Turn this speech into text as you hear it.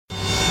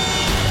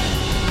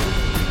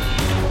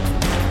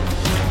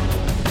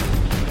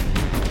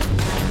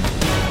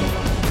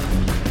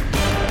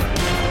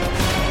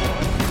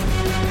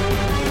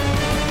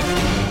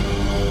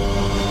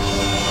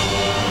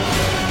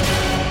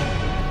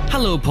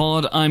Hello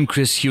Pod, I'm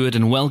Chris Hewitt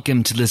and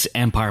welcome to this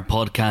Empire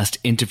Podcast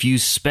interview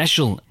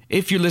special.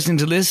 If you're listening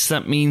to this,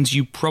 that means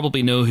you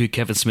probably know who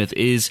Kevin Smith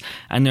is,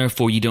 and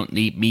therefore you don't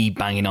need me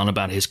banging on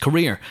about his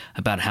career,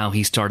 about how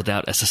he started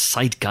out as a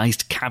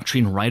zeitgeist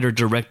capturing writer,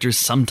 director,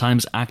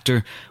 sometimes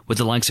actor, with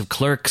the likes of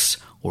Clerks,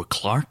 or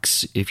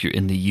Clarks if you're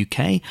in the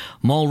UK,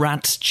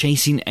 Mallrats,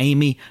 Chasing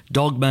Amy,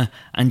 Dogma,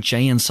 and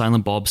Jay and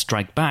Silent Bob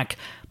Strike Back,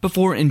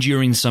 before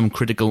enduring some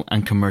critical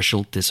and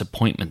commercial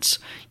disappointments.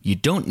 You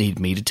don't need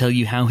me to tell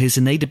you how his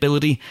innate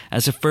ability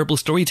as a verbal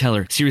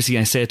storyteller, seriously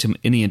I said to him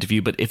in the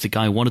interview, but if the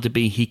guy wanted to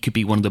be, he could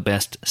be one of the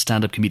best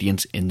stand-up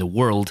comedians in the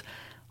world,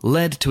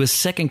 led to a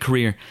second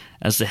career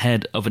as the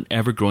head of an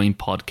ever-growing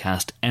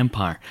podcast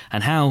empire,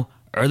 and how,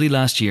 early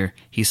last year,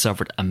 he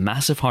suffered a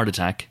massive heart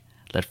attack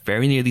that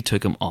very nearly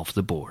took him off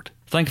the board.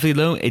 Thankfully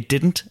though, it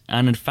didn't,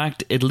 and in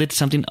fact it lit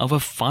something of a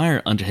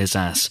fire under his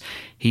ass.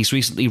 He's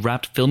recently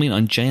wrapped filming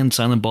on Jay and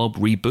Silent Bob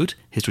Reboot,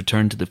 his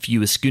return to the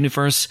fewest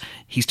Schooniverse.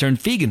 He's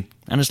turned vegan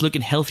and is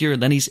looking healthier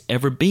than he's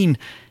ever been,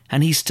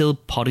 and he's still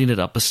potting it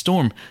up a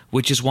storm,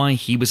 which is why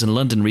he was in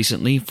London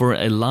recently for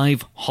a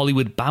live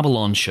Hollywood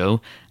Babble-On show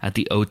at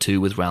the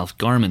O2 with Ralph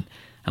Garman.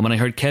 And when I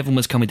heard Kevin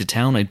was coming to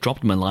town, I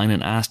dropped him a line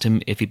and asked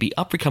him if he'd be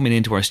up for coming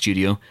into our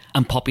studio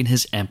and popping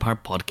his Empire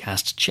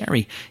Podcast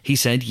cherry. He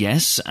said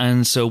yes,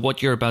 and so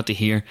what you're about to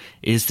hear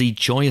is the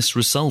joyous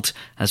result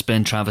as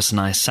Ben Travis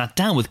and I sat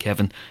down with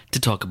Kevin to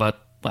talk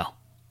about, well,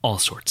 all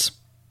sorts.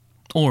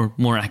 Or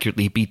more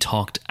accurately, be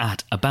talked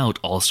at about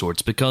all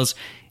sorts, because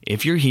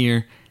if you're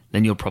here,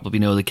 then you'll probably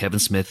know that Kevin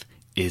Smith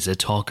is a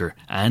talker,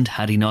 and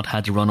had he not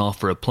had to run off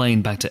for a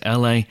plane back to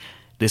LA,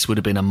 this would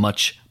have been a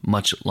much,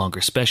 much longer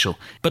special.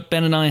 But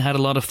Ben and I had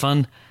a lot of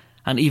fun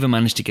and even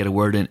managed to get a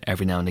word in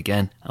every now and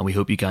again, and we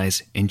hope you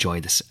guys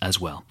enjoy this as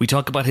well. We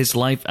talk about his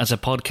life as a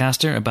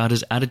podcaster, about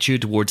his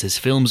attitude towards his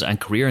films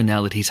and career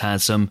now that he's had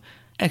some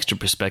extra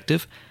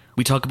perspective.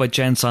 We talk about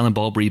Jay and Silent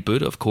Bob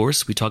Reboot, of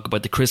course. We talk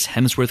about the Chris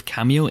Hemsworth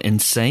cameo in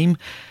Same.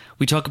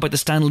 We talk about the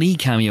Stan Lee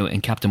cameo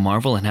in Captain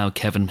Marvel and how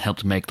Kevin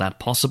helped make that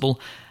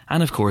possible.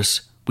 And of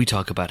course, we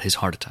talk about his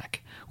heart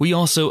attack. We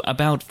also,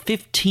 about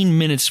 15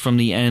 minutes from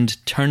the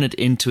end, turn it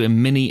into a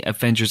mini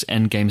Avengers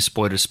Endgame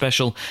spoiler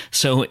special,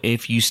 so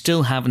if you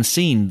still haven't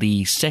seen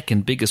the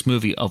second biggest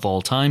movie of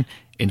all time,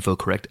 info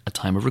correct at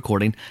time of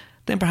recording,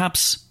 then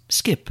perhaps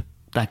skip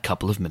that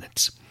couple of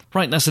minutes.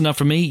 Right, that's enough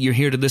from me. You're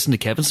here to listen to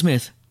Kevin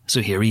Smith, so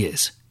here he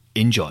is.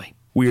 Enjoy.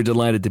 We are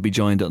delighted to be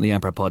joined on the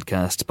Empire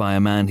Podcast by a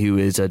man who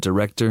is a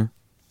director,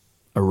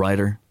 a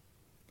writer,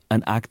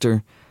 an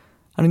actor,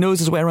 and he knows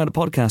his way around a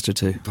podcast or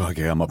two.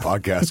 Okay, I'm a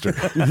podcaster.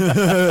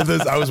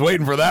 I was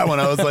waiting for that one.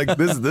 I was like,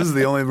 this is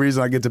the only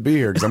reason I get to be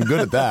here, because I'm good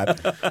at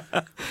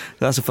that.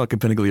 That's a fucking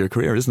pinnacle of your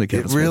career, isn't it,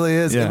 Kevin It Smith? really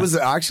is. Yeah. It was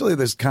actually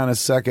this kind of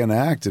second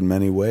act in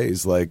many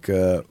ways. Like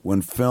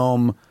when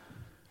film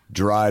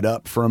dried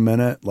up for a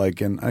minute,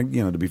 like, and I,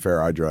 to be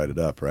fair, I dried it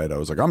up, right? I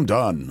was like, I'm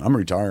done. I'm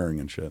retiring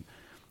and shit.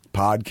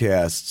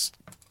 Podcasts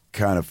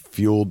kind of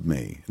fueled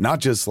me. Not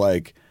just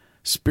like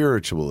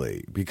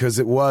spiritually, because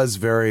it was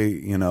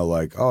very,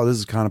 like, oh, this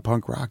is kind of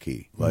punk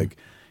rocky. Like,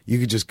 you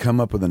could just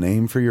come up with a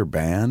name for your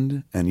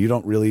band and you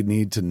don't really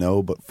need to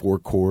know but 4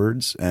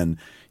 chords, and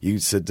you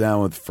sit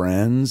down with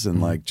friends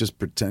and like just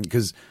pretend,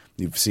 because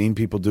you've seen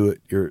people do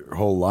it your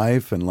whole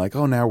life, and like,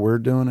 oh, now we're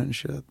doing it and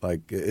shit.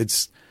 Like,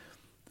 it's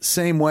the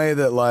same way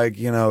that, like,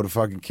 the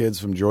fucking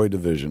kids from Joy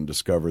Division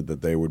discovered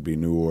that they would be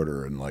New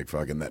Order, and like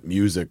fucking that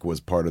music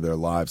was part of their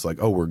lives. Like,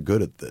 oh, we're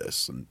good at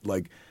this. And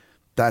like,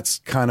 that's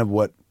kind of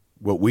what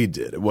we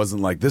did. It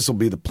wasn't like this will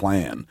be the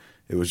plan.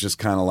 It was just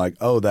kind of like,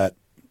 oh, that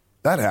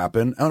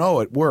happened, and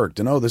oh, it worked,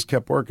 and oh, this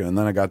kept working. And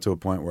then I got to a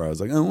point where I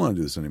was like, I don't want to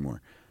do this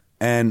anymore.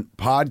 And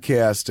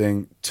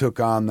podcasting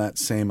took on that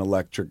same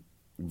electric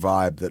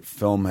vibe that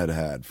film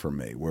had for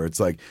me, where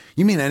it's like,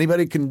 you mean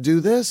anybody can do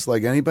this?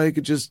 Like, anybody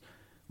could just,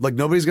 like,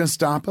 nobody's going to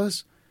stop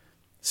us?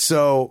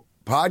 So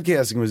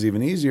podcasting was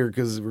even easier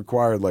because it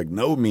required like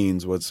no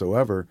means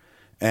whatsoever.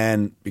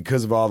 And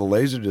because of all the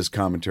Laserdisc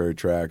commentary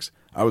tracks,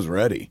 I was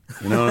ready.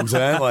 You know what I'm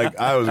saying? Like,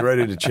 I was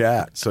ready to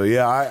chat. So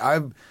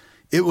yeah,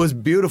 it was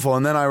beautiful.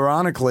 And then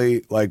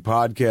ironically, like,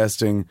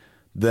 podcasting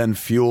then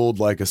fueled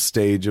like a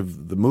stage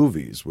of the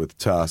movies with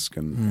Tusk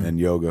and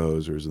Yoga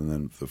Hosers, and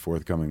then the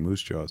forthcoming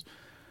Moose Jaws.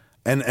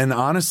 And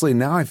honestly,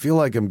 now I feel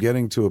like I'm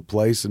getting to a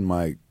place in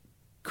my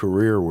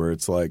career where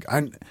it's like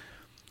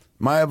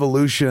my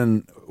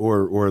evolution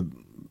or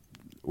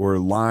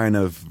line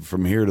of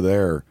from here to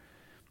there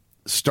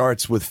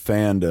starts with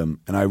fandom,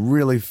 and I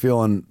really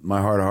feel in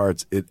my heart of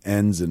hearts it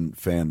ends in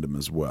fandom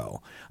as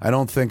well. I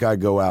don't think I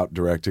go out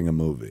directing a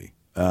movie.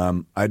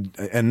 I'm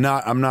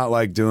not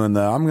like doing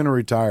the I'm going to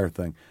retire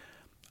thing.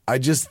 I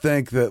just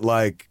think that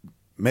like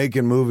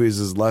making movies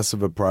is less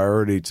of a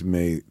priority to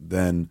me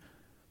than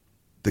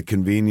the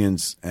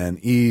convenience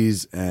and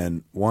ease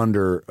and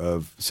wonder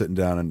of sitting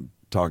down and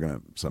talking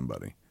to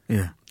somebody.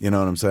 Yeah. You know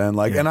what I'm saying?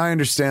 Like, and I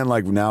understand,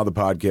 like, now the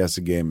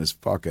podcasting game is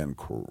fucking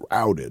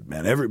crowded,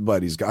 man.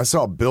 I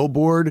saw a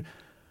billboard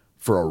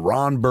for a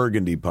Ron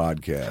Burgundy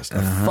podcast,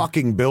 a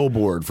fucking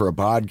billboard for a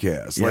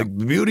podcast. Yep. Like,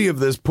 the beauty of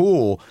this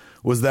pool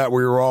was that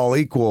we were all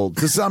equal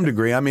to some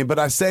degree. I mean, but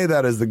I say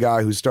that as the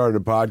guy who started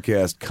a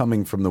podcast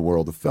coming from the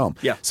world of film.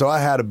 Yeah. So I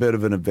had a bit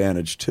of an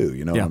advantage too,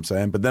 you know what I'm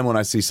saying? But then when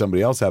I see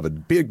somebody else have a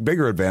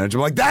bigger advantage,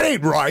 I'm like, that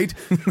ain't right.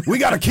 We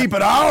got to keep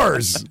it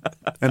ours.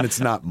 And it's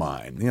not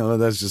mine. You know,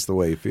 that's just the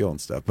way you feel and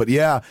stuff. But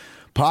yeah,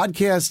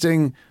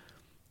 podcasting,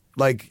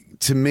 like,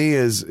 to me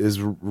is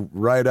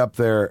right up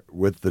there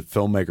with the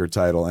filmmaker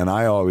title, and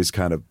I always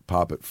kind of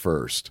pop it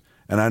first.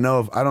 And I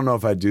don't know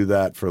if I do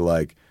that for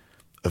like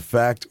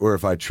effect or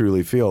if I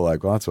truly feel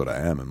like, well, that's what I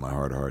am in my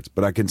heart of hearts.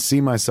 But I can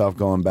see myself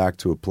going back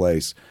to a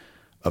place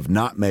of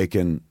not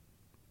making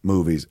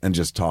movies and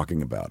just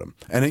talking about them.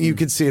 And you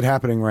can see it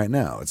happening right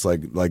now. It's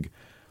like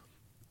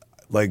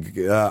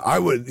I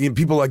would,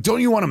 people are like,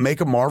 don't you want to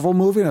make a Marvel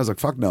movie? And I was like,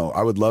 fuck no.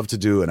 I would love to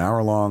do an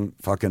hour-long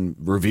fucking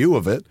review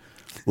of it,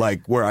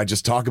 like where I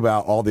just talk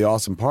about all the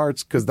awesome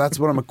parts, because that's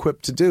what I'm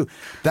equipped to do.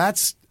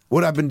 That's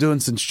what I've been doing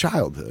since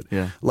childhood.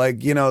 Yeah.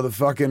 Like, you know, the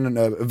fucking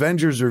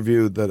Avengers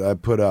review that I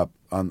put up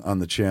on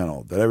the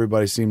channel that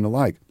everybody seemed to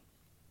like.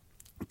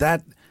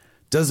 That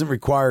doesn't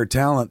require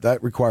talent.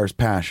 That requires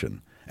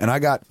passion. And I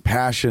got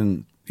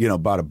passion, you know,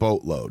 about a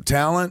boatload.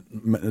 Talent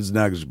is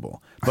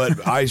negligible.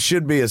 But I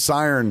should be a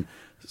siren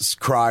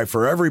cry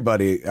for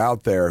everybody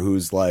out there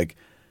who's like,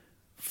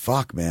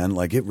 fuck, man,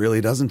 like it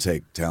really doesn't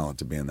take talent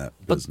to be in that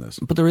business.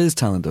 But there is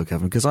talent though,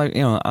 Kevin, because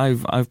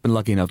I've been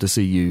lucky enough to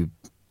see you.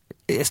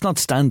 It's not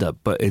stand-up,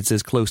 but it's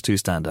as close to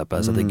stand-up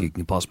as I think you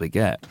can possibly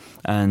get.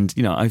 And,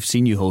 you know, I've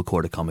seen you hold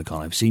court at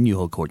Comic-Con. I've seen you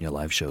hold court in your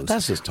live shows.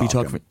 That's just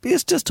talking.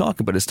 It's just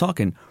talking, but it's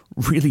talking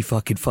really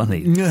fucking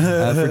funny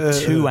for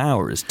 2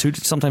 hours,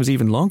 sometimes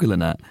even longer than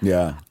that.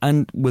 Yeah.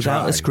 And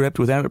without a script,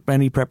 without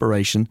any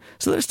preparation.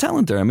 So there's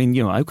talent there. I mean,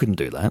 you know, I couldn't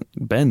do that.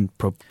 Ben,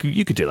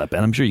 you could do that,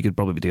 Ben. I'm sure you could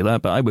probably do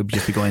that, but I would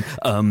just be going,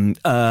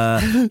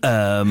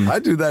 I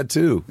do that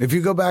too. If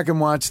you go back and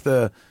watch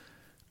the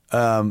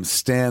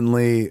Stan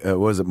Lee,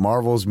 was it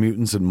Marvel's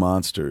Mutants and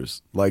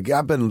Monsters? Like,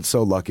 I've been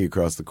so lucky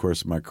across the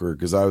course of my career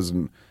because I was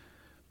in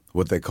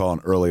what they call an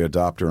early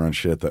adopter on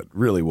shit that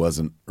really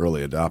wasn't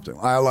early adopting.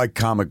 I like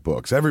comic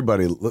books. A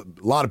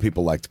lot of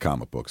people liked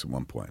comic books at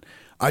one point.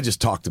 I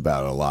just talked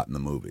about it a lot in the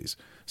movies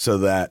so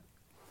that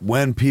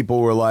when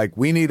people were like,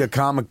 we need a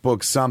comic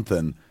book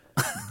something,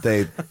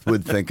 they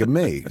would think of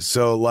me.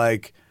 So,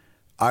 like,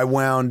 I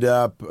wound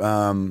up...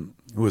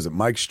 who was it?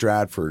 Mike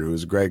Stratford, who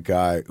was a great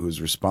guy, who was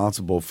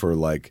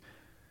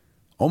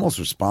almost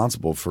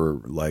responsible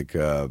for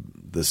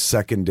the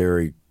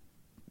secondary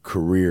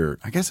career.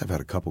 I guess I've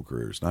had a couple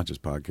careers, not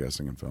just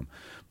podcasting and film,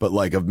 but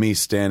like of me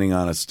standing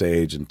on a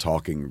stage and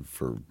talking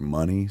for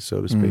money,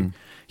 so to speak.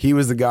 He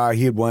was the guy.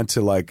 He had went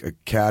to like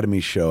Academy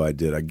show I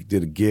did. I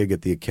did a gig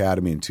at the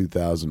Academy in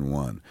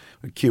 2001,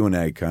 a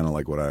Q&A, kind of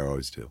like what I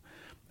always do.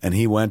 And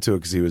he went to it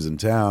because he was in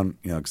town,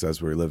 you know, because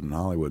that's where he lived in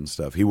Hollywood and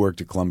stuff. He worked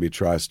at Columbia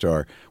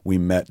TriStar. We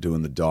met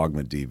doing the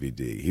Dogma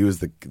DVD. He was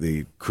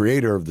the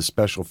creator of the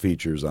special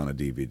features on a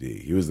DVD.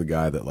 He was the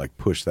guy that like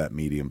pushed that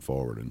medium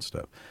forward and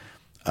stuff.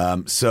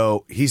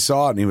 So he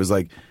saw it and he was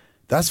like,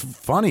 "That's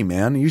funny,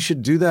 man. You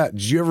should do that.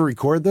 Did you ever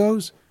record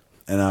those?"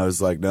 And I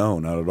was like, "No,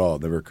 not at all.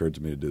 It never occurred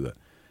to me to do that."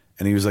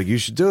 And he was like, "You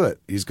should do it."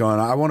 He's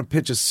going, "I want to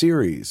pitch a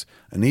series,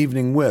 an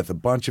evening with a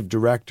bunch of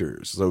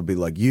directors." So it would be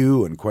like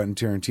you and Quentin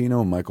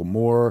Tarantino and Michael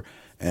Moore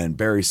and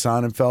Barry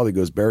Sonnenfeld. He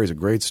goes, "Barry's a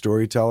great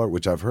storyteller,"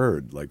 which I've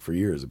heard like for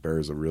years that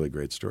Barry's a really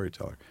great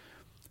storyteller.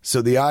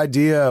 So the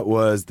idea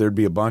was there'd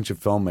be a bunch of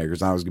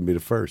filmmakers and I was going to be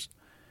the first.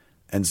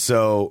 And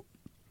so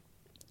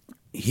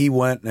he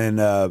went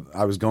and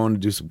I was going to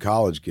do some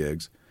college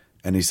gigs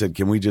and he said,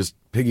 "Can we just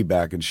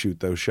piggyback and shoot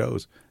those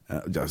shows?"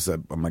 I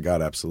said, "Oh my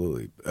God,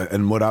 absolutely."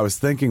 And what I was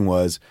thinking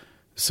was,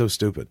 so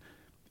stupid.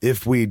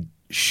 If we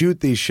shoot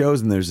these shows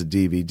and there's a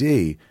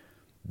DVD,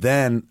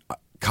 then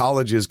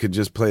colleges could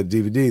just play the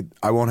DVD.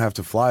 I won't have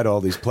to fly to all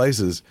these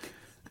places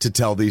to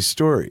tell these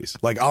stories.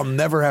 Like, I'll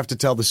never have to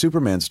tell the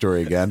Superman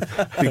story again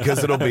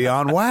because it'll be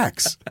on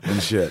wax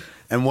and shit.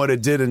 And what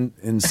it did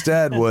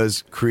instead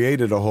was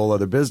created a whole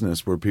other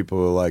business where people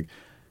were like,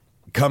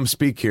 "Come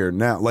speak here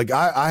now." Like,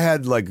 I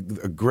had like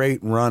a great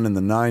run in the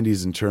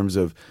 90s in terms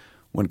of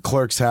when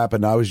Clerks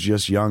happened, I was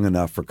just young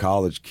enough for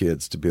college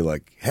kids to be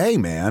like, "Hey,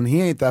 man,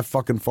 he ain't that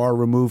fucking far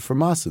removed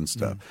from us and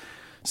stuff."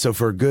 So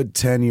for a good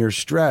 10-year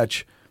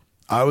stretch,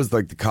 I was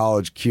like the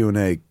college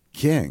Q&A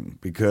king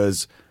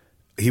because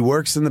he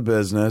works in the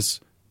business.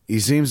 He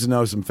seems to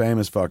know some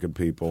famous fucking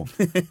people,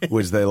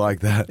 which they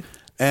like that.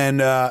 And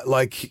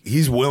like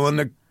he's willing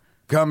to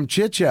come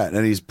chit-chat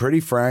and he's pretty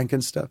frank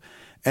and stuff.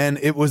 And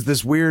it was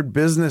this weird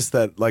business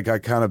that like I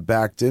kind of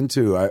backed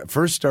into. I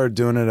first started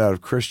doing it out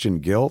of Christian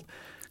guilt.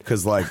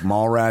 Because like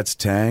Mallrats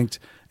tanked,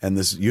 and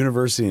this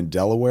university in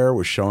Delaware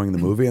was showing the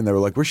movie, and they were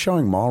like, "We're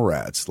showing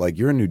Mallrats. Like,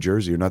 you're in New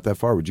Jersey, you're not that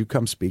far. Would you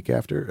come speak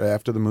after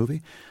the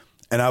movie?"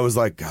 And I was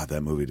like, "God,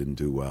 that movie didn't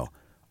do well.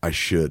 I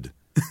should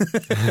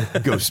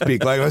go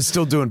speak." Like I was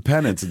still doing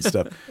penance and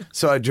stuff.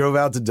 So I drove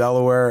out to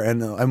Delaware,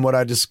 and what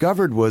I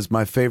discovered was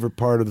my favorite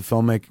part of the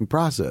filmmaking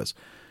process.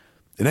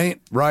 It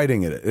ain't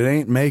writing it. It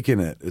ain't making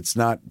it. It's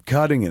not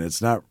cutting it.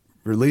 It's not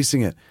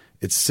releasing it.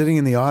 It's sitting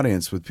in the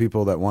audience with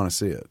people that want to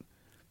see it.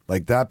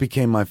 Like that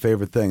became my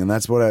favorite thing, and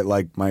that's what I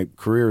like. My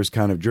career is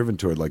kind of driven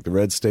toward, like the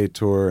Red State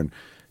tour and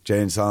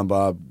Jay and Silent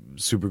Bob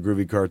super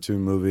groovy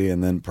cartoon movie,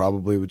 and then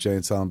probably with Jay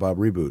and Silent Bob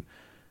Reboot,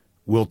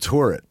 we'll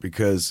tour it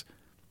because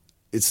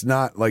it's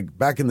not like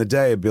back in the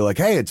day. It'd be like,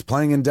 hey, it's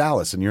playing in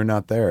Dallas, and you're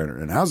not there,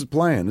 and how's it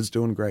playing? It's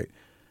doing great.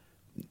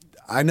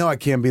 I know I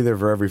can't be there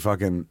for every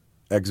fucking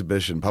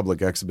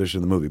public exhibition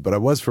of the movie, but I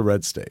was for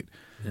Red State.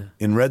 Yeah.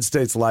 In Red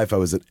State's life, I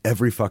was at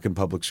every fucking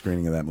public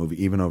screening of that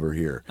movie, even over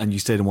here. And you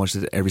stayed and watched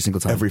it every single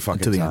time? Every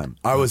fucking time.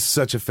 I was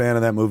such a fan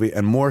of that movie,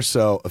 and more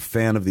so a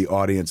fan of the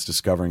audience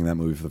discovering that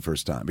movie for the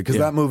first time. Because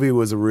that movie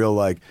was a real,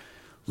 like,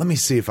 let me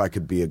see if I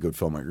could be a good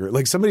filmmaker.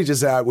 Like, somebody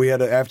just we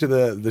had after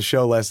the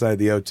show last night at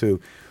the O2,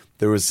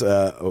 there was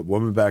a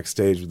woman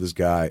backstage with this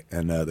guy,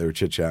 and they were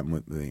chit-chatting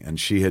with me, and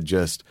she had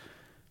just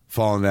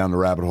fallen down the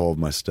rabbit hole of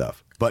my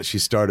stuff. But she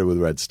started with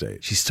Red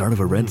State. She started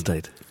with Red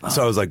State.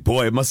 So I was like,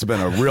 boy, it must have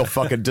been a real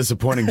fucking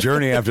disappointing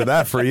journey after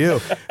that for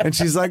you. And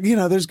she's like,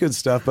 there's good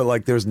stuff, but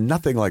like there's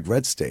nothing like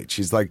Red State.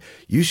 She's like,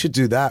 you should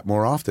do that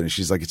more often. And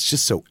she's like, it's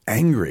just so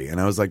angry. And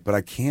I was like, but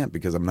I can't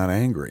because I'm not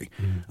angry.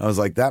 I was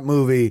like, that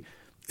movie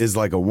is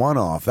like a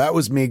one-off. That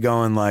was me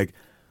going like,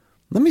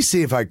 let me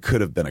see if I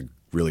could have been a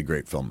really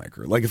great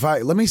filmmaker. Like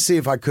let me see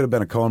if I could have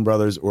been a Coen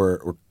Brothers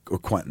or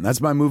Quentin.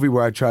 That's my movie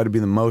where I try to be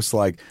the most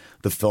like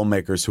the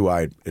filmmakers who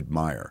I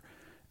admire.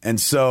 And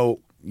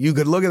so you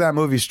could look at that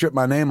movie, strip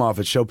my name off,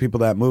 and show people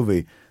that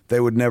movie. They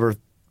would never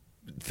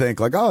think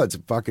like, oh, it's a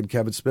fucking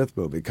Kevin Smith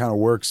movie. It kind of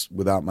works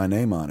without my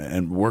name on it,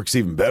 and works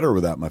even better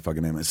without my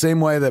fucking name on it.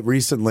 Same way that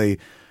recently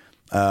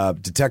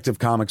Detective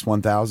Comics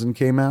 1000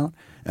 came out,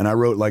 and I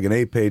wrote like an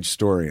 8-page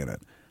story in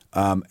it.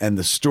 And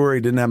the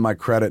story didn't have my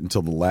credit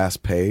until the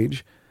last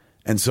page.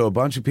 And so a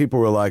bunch of people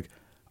were like,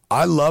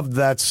 I loved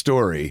that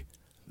story.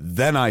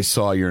 Then I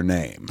saw your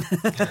name,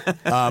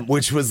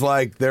 which was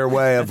like their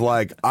way of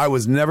like, I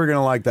was never going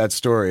to like that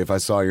story if I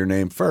saw your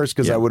name first,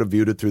 because I would have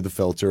viewed it through the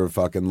filter of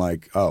fucking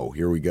like, oh,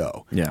 here we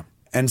go. Yeah.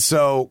 And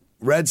so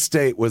Red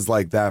State was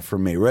like that for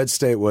me. Red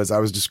State was, I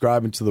was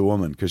describing to the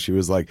woman because she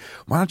was like,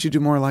 why don't you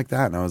do more like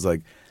that? And I was like,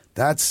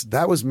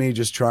 that was me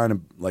just trying to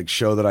like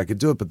show that I could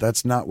do it, but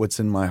that's not what's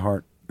in my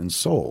heart and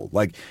soul.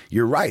 Like,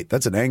 you're right,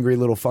 that's an angry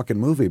little fucking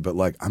movie, but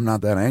like, I'm not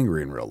that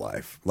angry in real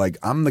life. Like,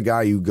 I'm the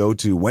guy you go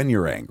to when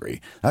you're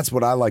angry. That's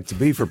what I like to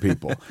be for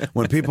people.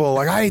 When people are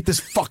like, I hate this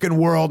fucking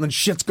world and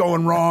shit's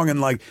going wrong, and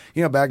like,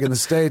 back in the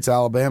States,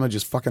 Alabama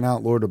just fucking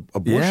outlawed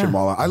abortion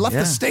while I left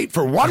the state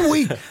for 1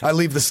 week. I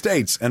leave the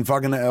States and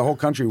fucking the whole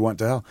country went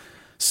to hell.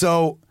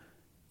 So,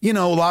 a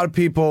lot of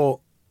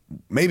people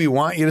maybe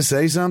want you to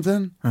say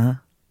something,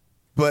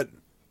 but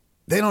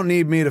they don't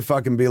need me to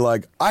fucking be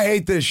like, I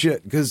hate this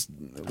shit, because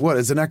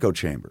it's an echo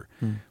chamber.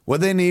 What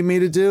they need me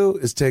to do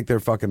is take their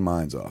fucking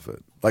minds off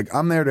it. Like,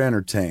 I'm there to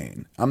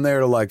entertain. I'm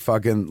there to like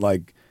fucking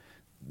like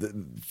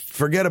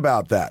forget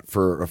about that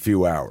for a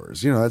few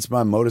hours. That's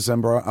my modus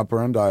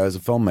operandi as a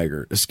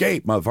filmmaker.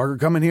 Escape, motherfucker.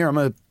 Come in here. I'm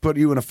going to put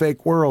you in a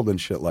fake world and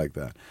shit like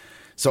that.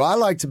 So I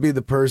like to be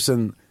the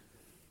person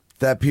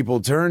that people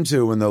turn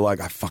to when they're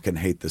like, I fucking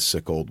hate this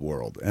sick old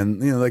world.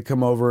 And, they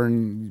come over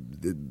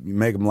and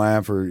make them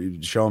laugh or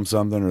show them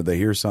something, or they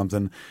hear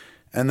something.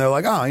 And they're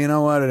like, oh, you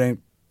know what? It ain't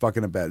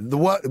fucking bad.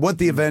 What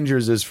the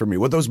Avengers is for me,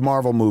 what those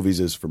Marvel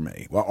movies are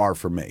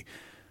for me.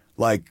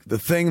 Like, the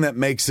thing that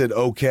makes it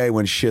okay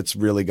when shit's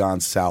really gone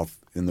south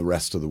in the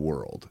rest of the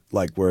world.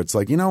 Like, where it's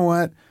like, you know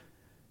what?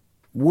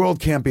 World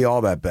can't be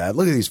all that bad.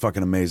 Look at these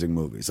fucking amazing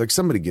movies. Like,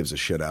 somebody gives a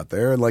shit out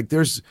there. And like,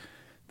 there's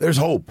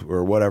hope,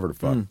 or whatever the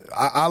fuck.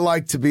 I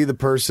like to be the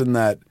person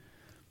that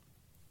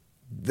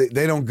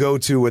they don't go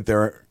to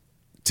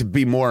to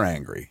be more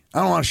angry.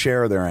 I don't want to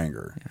share their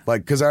anger,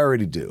 like, because I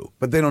already do.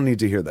 But they don't need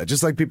to hear that.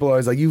 Just like people are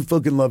always like, you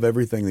fucking love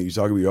everything that you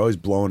talk about. You're always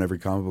blowing every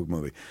comic book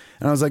movie.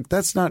 And I was like,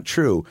 that's not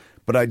true.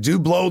 But I do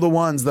blow the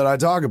ones that I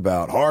talk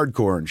about,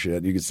 hardcore and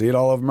shit. You can see it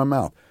all over my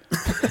mouth.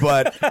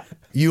 But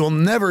you'll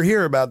never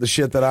hear about the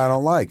shit that I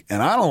don't like.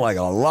 And I don't like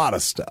a lot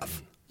of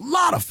stuff. A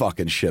lot of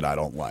fucking shit I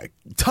don't like.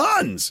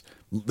 Tons.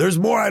 There's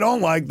more I don't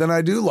like than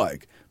I do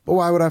like. But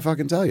why would I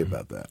fucking tell you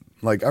about that?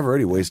 Like, I've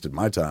already wasted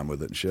my time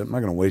with it and shit. I'm not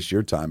going to waste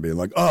your time being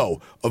like, oh,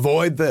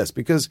 avoid this.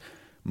 Because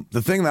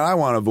the thing that I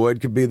want to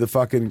avoid could be the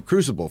fucking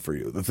crucible for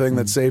you. The thing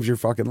that saves your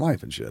fucking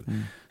life and shit.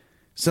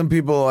 Some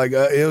people are like,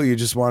 ew, you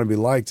just want to be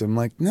liked. I'm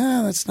like,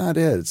 nah, that's not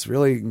it. It's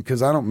really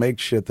because I don't make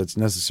shit that's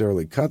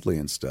necessarily cuddly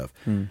and stuff.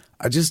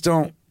 I just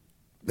don't,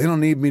 they don't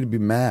need me to be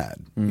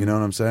mad. You know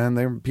what I'm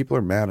saying? People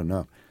are mad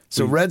enough.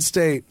 So Red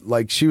State,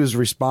 like, she was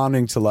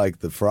responding to like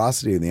the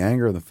ferocity and the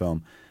anger of the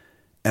film,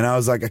 and I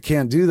was like, I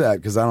can't do that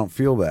because I don't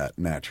feel that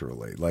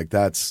naturally. Like,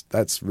 that's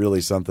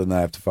really something that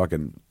I have to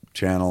fucking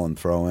channel and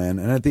throw in.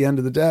 And at the end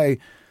of the day,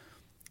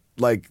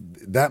 like,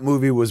 that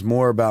movie was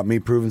more about me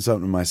proving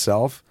something to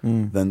myself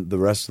than the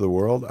rest of the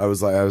world. I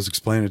was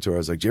explaining it to her. I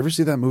was like, "Do you ever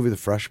see that movie, The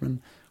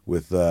Freshman,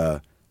 with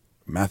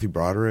Matthew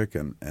Broderick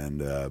and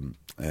Marlon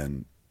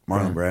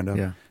Brando?"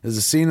 Yeah. There's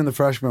a scene in The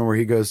Freshman where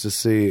he goes to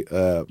see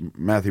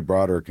Matthew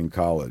Broderick in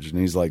college, and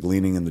he's like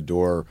leaning in the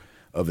door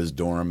of his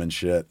dorm and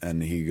shit,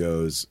 and he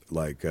goes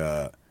like,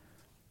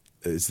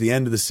 it's the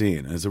end of the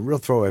scene, and it's a real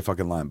throwaway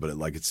fucking line, but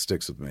it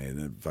sticks with me, and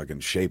it fucking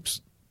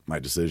shapes my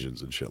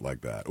decisions and shit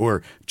like that,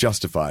 or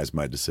justifies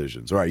my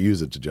decisions, or I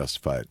use it to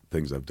justify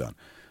things I've done.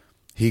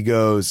 He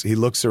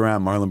looks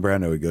around, Marlon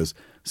Brando, he goes,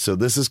 "So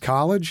this is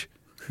college?"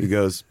 He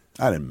goes,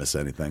 "I didn't miss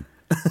anything."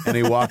 And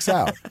he walks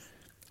out.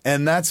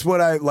 And that's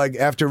what I, like,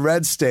 after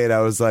Red State,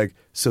 I was like,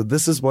 so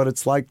this is what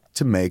it's like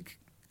to make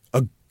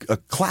a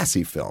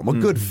classy film, a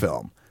good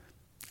film.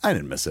 I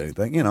didn't miss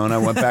anything, and I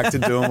went back to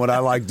doing what I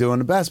like doing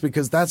the best,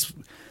 because that's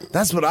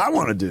what I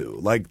want to do.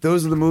 Like,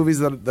 those are the movies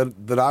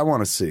that I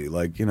want to see,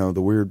 like,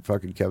 the weird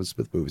fucking Kevin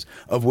Smith movies,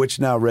 of which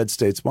now Red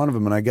State's one of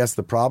them. And I guess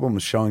the problem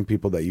with showing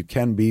people that you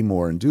can be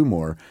more and do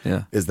more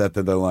is that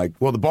they're like,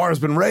 well, the bar has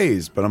been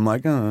raised. But I'm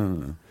like,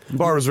 the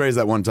bar was raised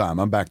that one time.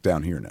 I'm back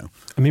down here now.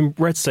 I mean,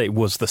 Red State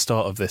was the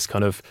start of this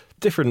kind of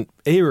different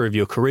era of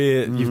your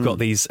career. You've got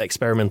these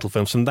experimental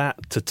films, from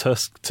that to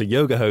Tusk to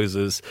Yoga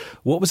Hosers.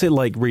 What was it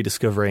like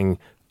rediscovering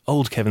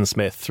old Kevin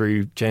Smith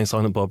through Jay and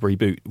Silent Bob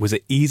Reboot? Was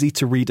it easy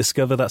to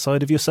rediscover that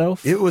side of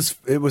yourself? It was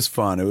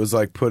fun. It was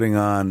like putting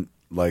on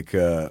like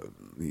a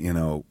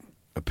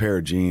pair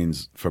of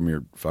jeans from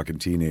your fucking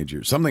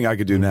teenager. Something I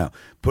could do now.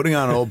 Putting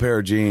on an old pair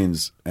of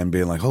jeans and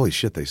being like, holy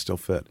shit, they still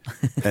fit.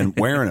 And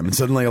wearing them. And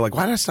suddenly you're like,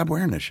 why did I stop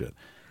wearing this shit?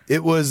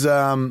 It was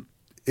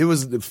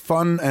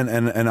fun,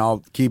 and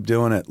I'll keep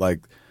doing it,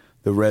 like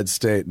the Red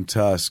State and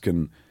Tusk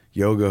and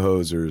Yoga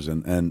Hosers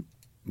and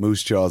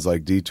Moose Jaw's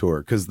like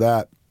Detour. Because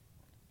that,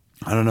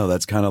 I don't know,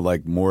 that's kind of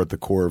like more at the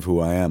core of who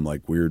I am,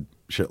 like weird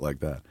shit like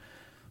that.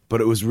 But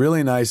it was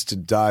really nice to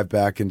dive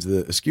back into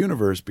the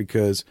Askewniverse,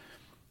 because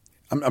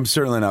I'm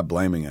certainly not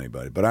blaming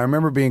anybody, but I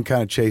remember being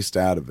kind of chased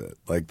out of it.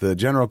 Like, the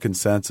general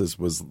consensus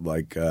was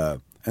like,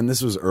 and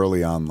this was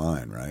early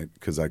online, right?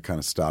 Because I kind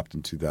of stopped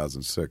in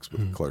 2006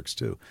 with Clerks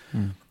 2.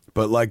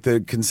 But like,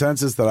 the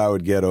consensus that I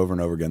would get over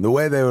and over again, the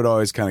way they would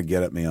always kind of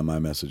get at me on my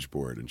message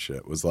board and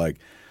shit, was like,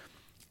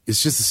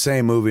 it's just the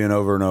same movie and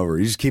over and over.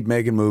 You just keep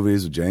making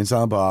movies with Jay and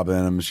Silent Bob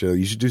in them.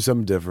 You should do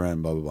something different,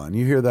 and blah, blah, blah. And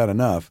you hear that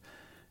enough.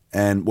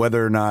 And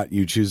whether or not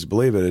you choose to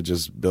believe it, it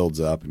just builds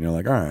up. And you're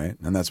like, all right.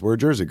 And that's where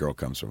Jersey Girl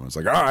comes from. It's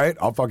like, all right,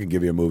 I'll fucking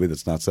give you a movie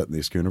that's not set in the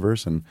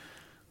Askewniverse, and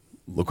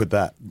look what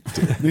that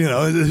did.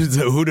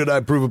 Who did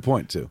I prove a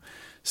point to?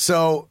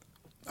 So,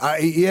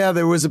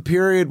 there was a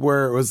period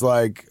where it was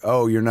like,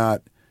 oh, you're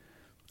not.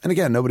 And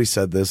again, nobody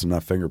said this, I'm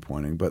not finger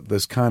pointing, but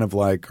this kind of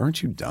like,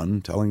 aren't you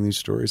done telling these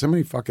stories? How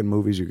many fucking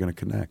movies are you going to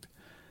connect?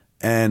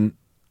 And,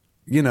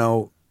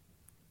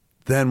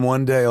 then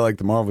one day, like,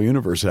 the Marvel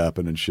Universe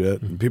happened and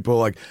shit, and people are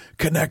like,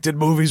 connected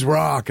movies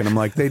rock. And I'm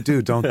like, they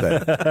do, don't they?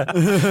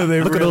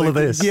 They Look at all of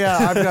this. Yeah,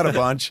 I've got a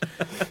bunch.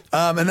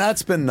 And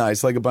that's been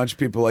nice. Like, a bunch of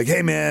people like,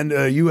 hey, man,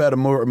 you had a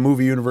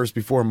movie universe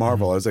before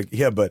Marvel. I was like,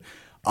 yeah, but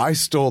I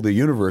stole the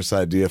universe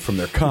idea from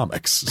their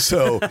comics.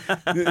 So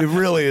it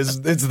really is,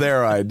 it's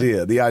their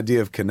idea, the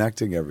idea of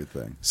connecting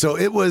everything. So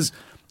it was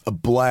a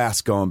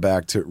blast going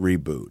back to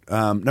Reboot.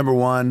 Number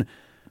one,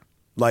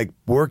 like,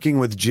 working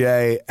with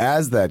Jay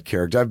as that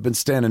character. I've been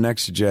standing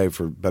next to Jay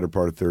for the better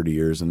part of 30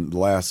 years, and the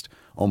last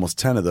almost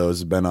 10 of those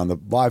have been on the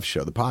live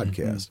show, the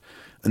podcast.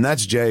 And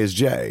that's Jay as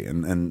Jay,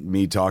 and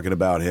me talking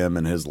about him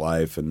and his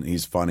life, and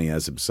he's funny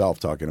as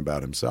himself talking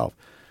about himself.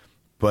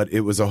 But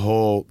it was a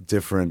whole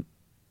different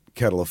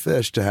kettle of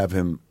fish to have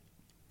him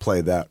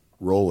play that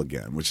role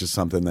again, which is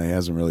something that he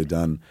hasn't really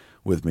done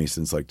with me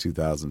since like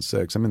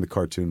 2006. I mean, the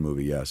cartoon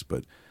movie, yes,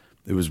 but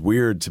it was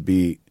weird to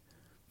be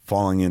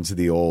falling into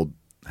the old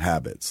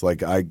habits.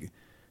 Like, I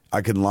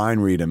could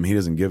line read him, he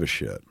doesn't give a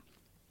shit.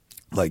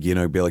 Like,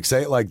 he'd be like,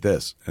 say it like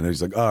this, and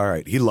he's like, oh, all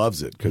right. He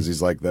loves it because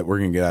he's like, that we're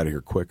gonna get out of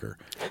here quicker.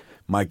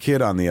 My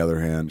kid, on the other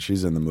hand,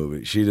 she's in the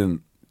movie.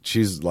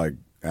 She's like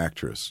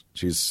actress.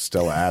 She's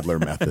Stella Adler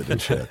method and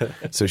shit.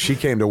 So she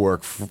came to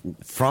work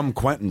from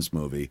Quentin's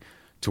movie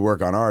to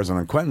work on ours, and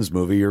on Quentin's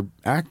movie, you're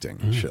acting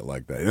and shit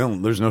like that.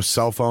 There's no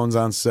cell phones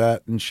on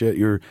set and shit.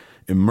 You're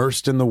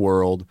immersed in the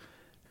world.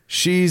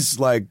 She's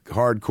like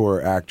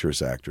hardcore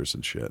actress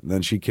and shit. And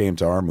then she came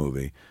to our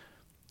movie,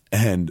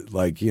 and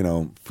like,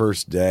 her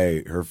first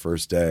day,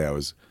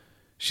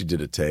 she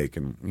did a take,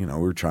 and we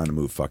were trying to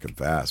move fucking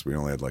fast. We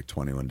only had like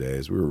 21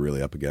 days. We were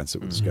really up against it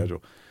with the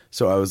schedule.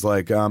 So I was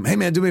like, hey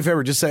man, do me a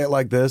favor, just say it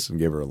like this, and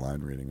gave her a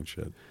line reading and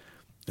shit.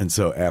 And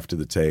so after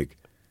the take,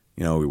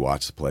 we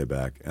watched the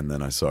playback, and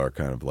then I saw her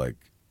kind of like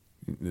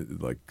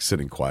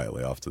sitting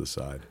quietly off to the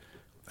side.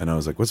 And I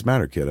was like, what's the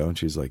matter, kiddo? And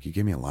she's like, you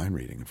gave me a line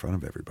reading in front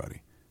of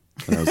everybody.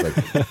 And I was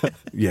like,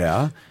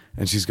 yeah.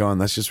 And she's going,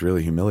 that's just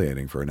really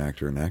humiliating for an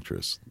actor and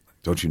actress.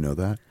 Don't you know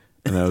that?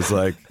 And I was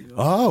like,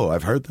 oh,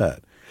 I've heard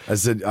that. I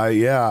said,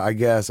 yeah, I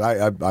guess. I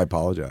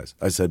apologize.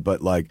 I said,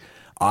 but like,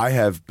 I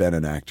have been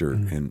an actor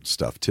in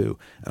stuff too.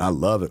 And I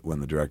love it when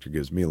the director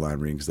gives me a line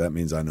reading, because that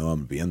means I know I'm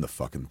going to be in the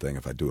fucking thing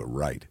if I do it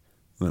right.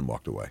 And then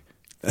walked away.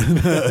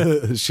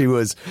 She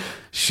was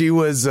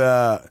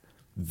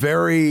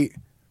very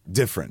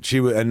different. She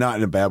was, and not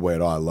in a bad way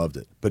at all. I loved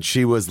it. But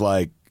she was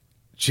like,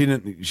 she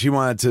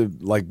wanted to,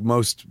 like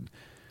most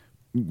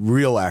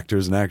real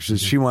actors and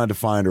actresses, she wanted to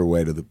find her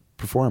way to the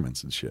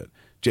performance and shit.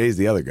 Jay's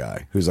the other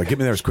guy who's like, get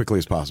me there as quickly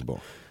as possible.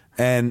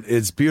 And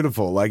it's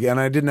beautiful. Like, and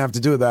I didn't have to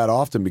do it that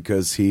often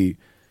because he,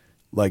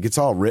 like, it's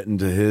all written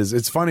to his.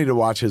 It's funny to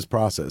watch his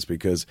process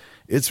because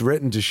it's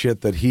written to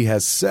shit that he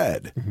has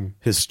said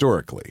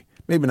historically.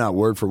 Maybe not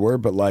word for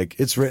word, but like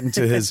it's written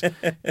to his,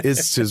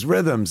 it's his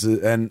rhythms.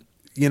 And,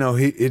 you know,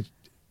 it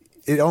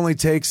only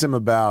takes him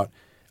about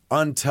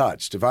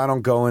untouched. If I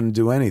don't go in and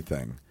do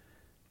anything,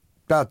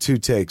 about 2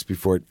 takes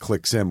before it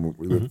clicks in,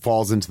 it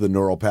falls into the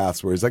neural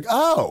paths where he's like,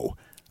 oh,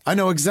 I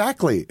know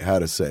exactly how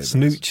to say this.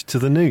 Snooch to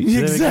the nooch.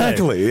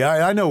 Exactly.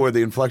 I know where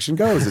the inflection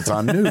goes. It's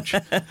on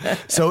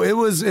nooch. So it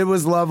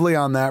was lovely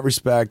on that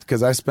respect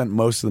because I spent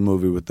most of the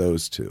movie with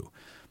those two.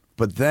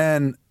 But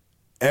then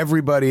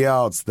everybody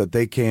else that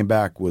they came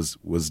back was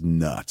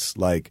nuts.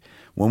 Like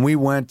when we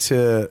went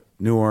to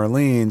New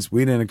Orleans,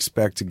 we didn't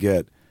expect to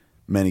get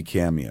many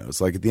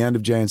cameos. Like at the end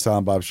of Jay and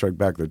Silent Bob Strike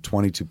Back, there are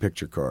 22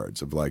 picture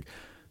cards of like,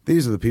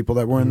 these are the people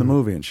that were in the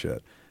movie and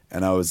shit.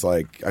 And I was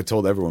like, I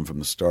told everyone from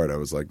the start, I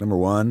was like, number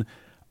one,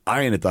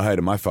 I ain't at the height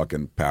of my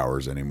fucking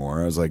powers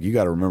anymore. I was like, you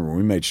got to remember, when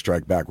we made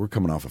Strike Back, we're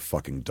coming off of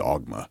fucking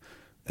Dogma.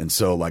 And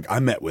so, like, I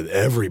met with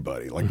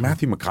everybody. Like,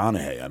 Matthew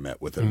McConaughey I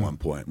met with at one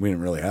point. We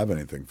didn't really have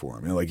anything for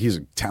him. You know, like, he's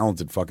a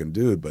talented fucking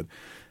dude, but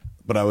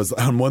I was,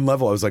 on one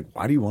level, I was like,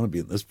 why do you want to be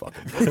in this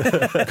fucking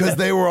movie? Because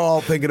they were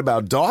all thinking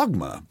about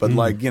Dogma. But,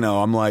 like, you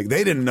know, I'm like,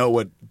 they didn't know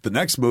what the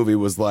next movie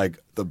was like,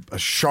 a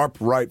sharp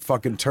right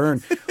fucking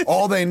turn.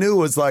 All they knew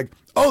was like,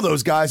 oh,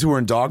 those guys who were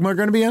in Dogma are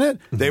going to be in it?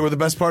 They were the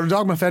best part of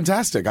Dogma.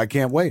 Fantastic. I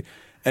can't wait.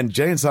 And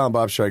Jay and Silent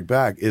Bob Strike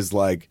Back is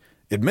like,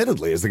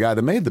 admittedly, is the guy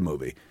that made the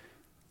movie,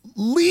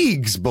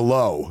 leagues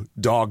below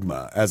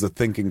Dogma as a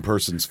thinking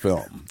person's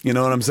film. You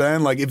know what I'm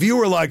saying? Like, if you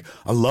were like,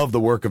 I love the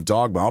work of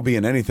Dogma, I'll be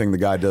in anything the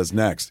guy does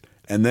next.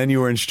 And then you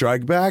were in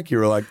Strike Back, you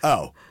were like,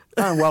 oh,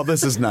 well,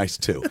 this is nice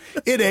too.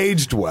 It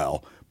aged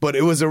well, but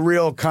it was a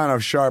real kind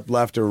of sharp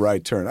left or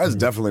right turn. That was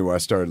definitely where I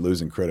started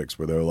losing critics,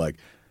 where they were like,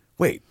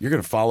 wait, you're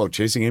going to follow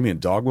Chasing Amy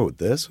and Dogma with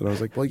this? And I was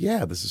like, well,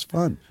 yeah, this is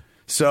fun.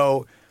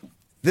 So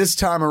this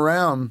time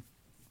around,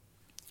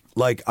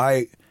 like,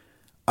 I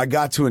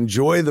got to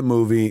enjoy the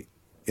movie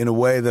in a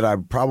way that I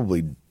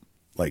probably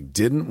like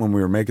didn't when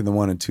we were making the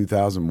one in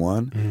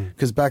 2001.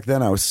 Because back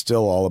then I was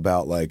still all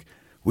about like,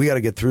 we got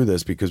to get through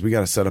this because we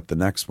got to set up the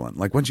next one.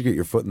 Like once you get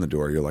your foot in the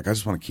door, you're like, I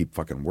just want to keep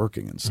fucking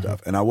working and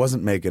stuff. And I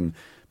wasn't making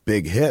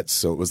big hits,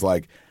 so it was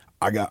like,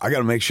 I got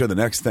to make sure the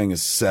next thing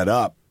is set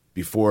up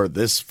before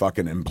this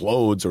fucking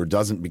implodes or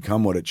doesn't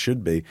become what it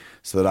should be,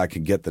 so that I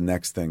could get the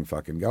next thing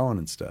fucking going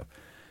and stuff.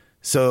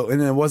 So,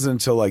 and it wasn't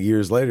until like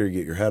years later you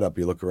get your head up,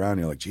 you look around,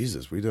 you're like,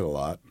 Jesus, we did a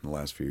lot in the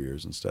last few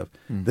years and stuff.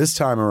 This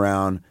time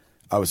around,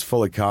 I was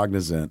fully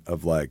cognizant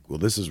of like, well,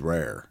 this is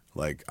rare.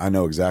 Like, I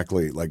know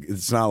exactly, like,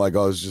 it's not like,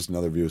 oh, it's just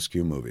another View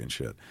Askew movie and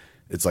shit.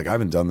 It's like, I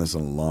haven't done this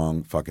in a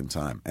long fucking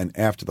time. And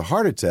after the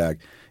heart attack,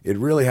 it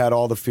really had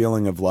all the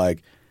feeling of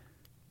like,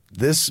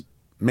 this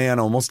man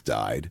almost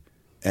died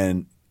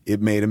and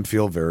it made him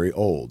feel very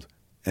old.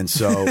 And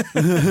so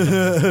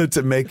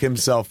to make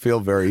himself feel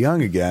very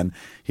young again,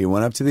 he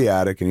went up to the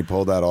attic and he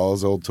pulled out all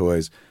his old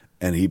toys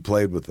and he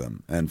played with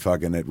them and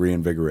fucking it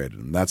reinvigorated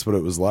him. That's what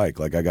it was like.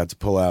 Like, I got to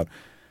pull out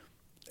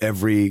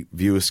every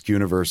View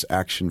Askewniverse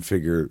action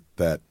figure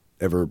that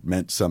ever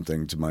meant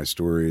something to my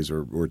stories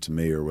or to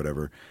me or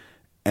whatever,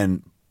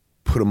 and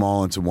put them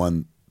all into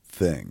one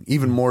thing,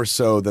 even more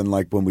so than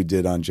like when we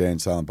did on Jay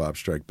and Silent Bob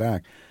Strike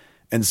Back.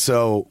 And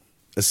so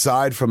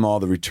aside from all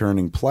the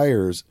returning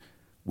players,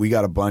 we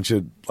got a bunch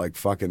of like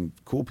fucking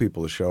cool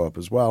people to show up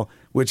as well,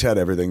 which had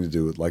everything to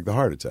do with like the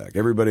heart attack.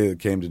 Everybody that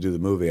came to do the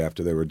movie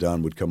after they were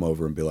done would come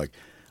over and be like,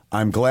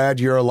 I'm glad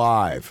you're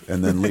alive,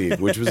 and then leave,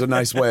 which was a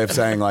nice way of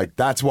saying, like,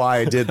 that's why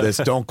I did this.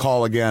 Don't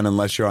call again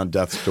unless you're on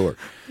death's door.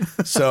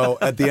 So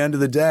at the end of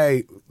the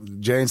day,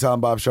 Jay and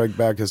Silent Bob Strike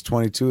Back has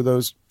 22 of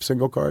those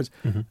single cards.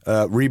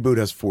 Reboot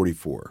has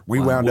 44. We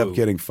wound up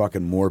getting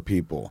fucking more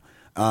people.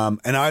 And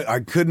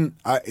I couldn't,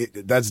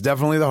 that's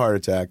definitely the heart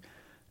attack.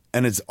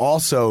 And it's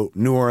also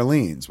New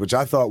Orleans, which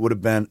I thought would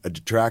have been a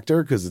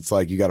detractor because it's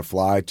like you got to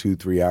fly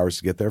 2-3 hours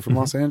to get there from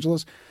Los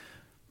Angeles.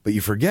 But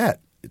you forget.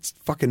 It's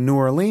fucking New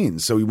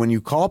Orleans. So when you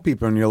call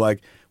people and you're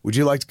like, would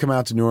you like to come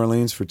out to New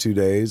Orleans for 2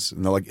 days?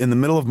 And they're like, in the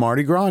middle of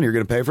Mardi Gras and you're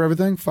going to pay for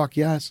everything? Fuck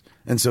yes.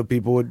 And so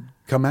people would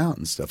come out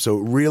and stuff. So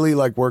it really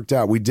like worked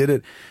out. We did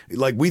it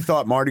like we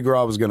thought Mardi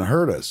Gras was going to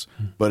hurt us,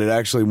 but it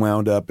actually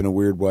wound up in a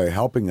weird way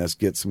helping us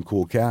get some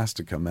cool cast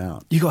to come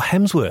out. You got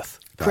Hemsworth.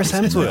 Chris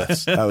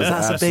Hemsworth.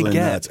 That's a big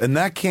get. Nuts. And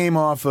that came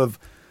off of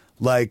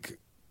like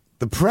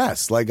the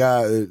press. Like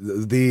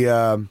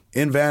in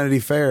Vanity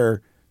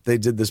Fair, they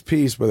did this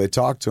piece where they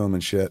talked to him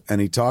and shit, and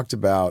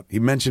he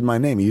mentioned my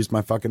name. He used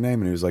my fucking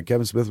name, and he was like,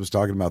 Kevin Smith was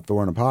talking about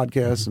Thor on a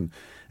podcast,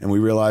 and we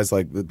realized,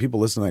 like, the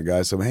people listen to that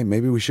guy, so, hey,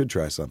 maybe we should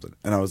try something.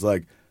 And I was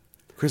like,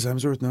 Chris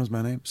Hemsworth knows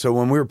my name? So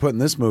when we were putting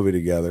this movie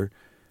together,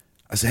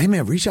 I said, hey,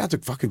 man, reach out to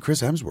fucking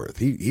Chris Hemsworth.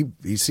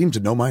 He seemed to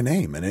know my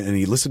name, and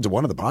he listened to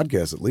one of the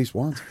podcasts at least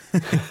once.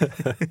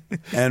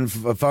 And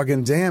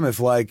fucking damn, if,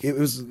 like, it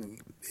was,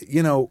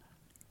 you know,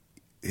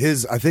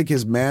 I think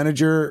his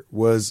manager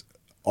was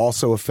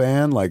also a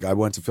fan. Like, I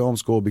went to film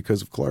school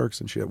because of Clerks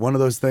and shit. One of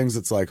those things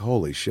that's like,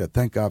 holy shit,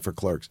 thank God for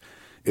Clerks.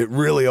 It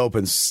really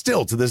opens,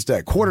 still to this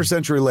day, quarter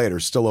century later,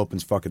 still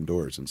opens fucking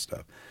doors and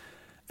stuff.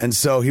 And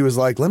so he was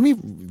like, let me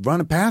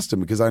run it past him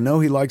because I know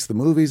he likes the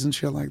movies and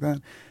shit like that.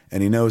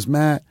 And he knows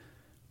Matt.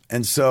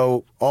 And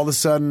so all of a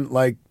sudden,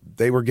 like,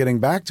 they were getting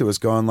back to us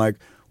going like,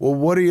 well,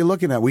 what are you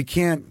looking at? We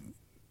can't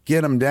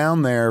get him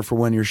down there for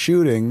when you're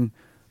shooting,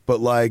 but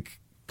like,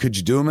 could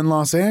you do him in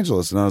Los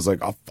Angeles? And I was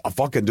like, I'll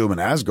fucking do him in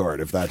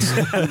Asgard if that's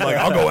like,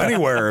 I'll go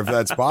anywhere if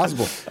that's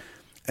possible.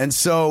 And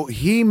so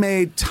he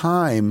made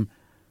time,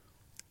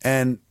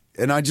 and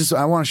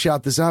I want to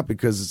shout this out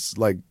because it's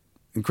like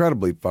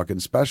incredibly fucking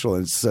special,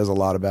 and it says a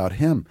lot about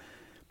him.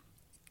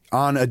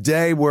 On a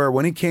day where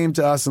when he came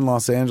to us in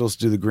Los Angeles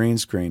to do the green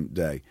screen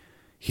day,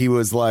 he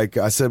was like,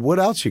 I said, what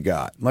else you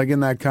got? Like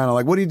in that kind of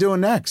like, what are you doing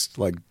next?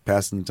 Like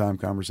passing the time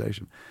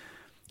conversation.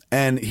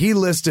 And he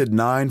listed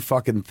 9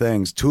 fucking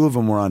things. 2 of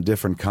them were on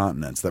different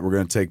continents that were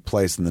going to take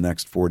place in the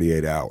next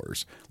 48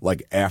 hours,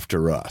 like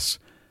after us.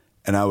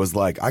 And I was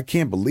like, I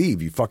can't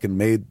believe you fucking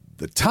made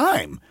the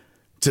time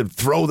to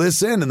throw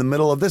this in the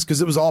middle of this,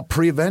 because it was all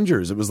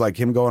pre-Avengers. It was like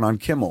him going on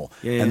Kimmel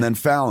and then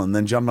Fallon,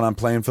 then jumping on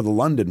playing for the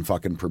London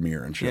fucking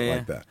premiere and shit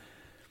like that.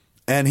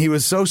 And he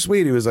was so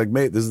sweet. He was like,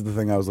 mate, this is the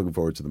thing I was looking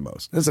forward to the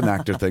most. It's an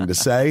actor thing to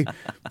say,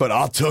 but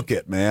I took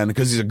it, man,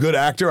 because he's a good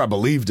actor. I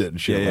believed it and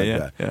shit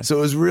that. Yeah. So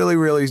it was really,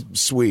 really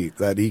sweet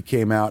that he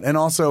came out. And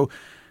also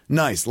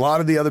nice. A lot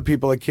of the other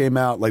people that came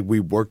out, like, we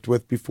worked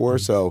with before,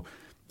 so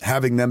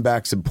having them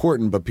back's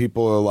important, but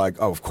people are like,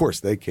 oh, of course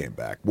they came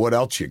back. What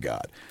else you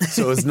got?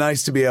 So it's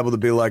nice to be able to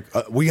be like,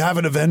 we have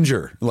an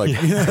Avenger. Like,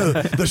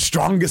 the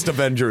strongest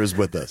Avenger is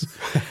with us.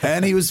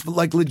 And he was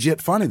like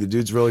legit funny. The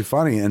dude's really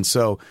funny. And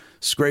so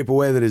scrape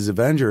away that he's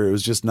Avenger, it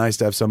was just nice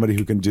to have somebody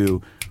who can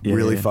do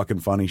really fucking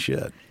funny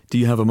shit. Do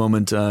you have a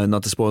moment,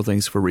 not to spoil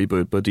things for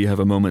Reboot, but do you have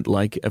a moment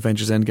like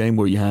Avengers Endgame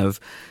where you have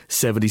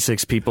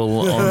 76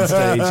 people on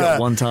stage at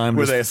one time?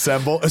 Where they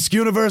assemble?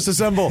 Askewniverse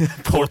assemble!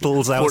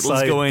 Portals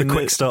outside, going, the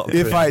quick stop.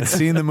 If I'd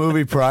seen the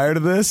movie prior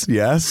to this,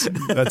 yes.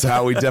 That's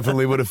how we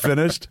definitely would have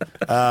finished.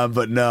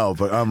 But no,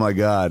 but oh my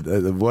God.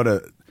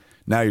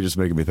 Now you're just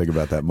making me think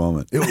about that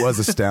moment. It was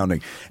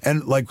astounding.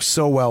 And like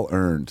so well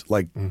earned.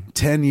 Like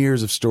 10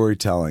 years of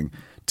storytelling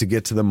to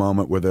get to the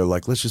moment where they're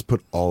like, let's just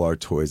put all our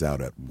toys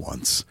out at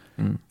once.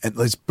 And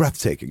it's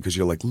breathtaking because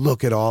you're like,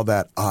 look at all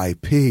that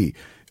IP.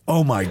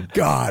 Oh my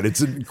God,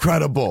 it's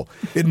incredible.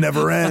 It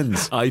never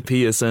ends.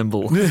 IP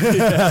assemble.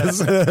 Yes.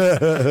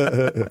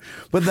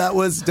 But that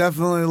was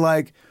definitely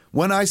like,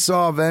 when I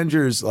saw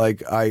Avengers,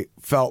 like, I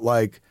felt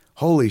like,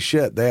 holy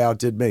shit, they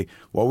outdid me.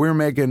 While we were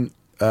making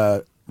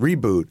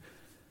Reboot,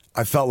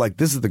 I felt like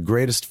this is the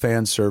greatest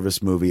fan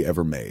service movie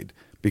ever made.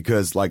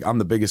 Because, like, I'm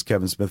the biggest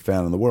Kevin Smith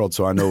fan in the world,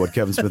 so I know what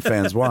Kevin Smith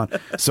fans want.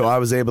 So I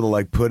was able to,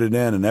 like, put it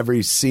in, and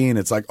every scene,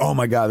 it's like, oh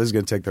my God, this is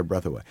going to take their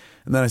breath away.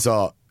 And then I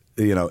saw,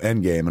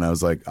 Endgame, and I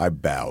was like, I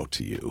bow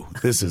to you.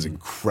 This is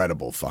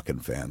incredible fucking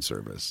fan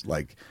service.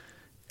 Like,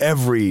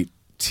 every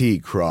T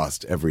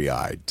crossed, every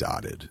I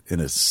dotted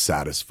in a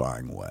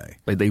satisfying way.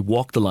 Like, they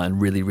walk the line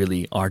really,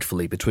 really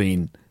artfully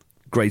between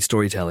great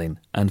storytelling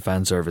and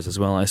fan service as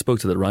well. I spoke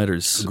to the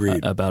writers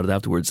about it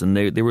afterwards, and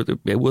they were.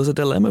 It was a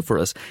dilemma for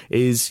us.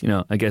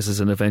 I guess it's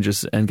an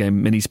Avengers Endgame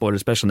mini spoiler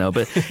special now,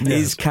 but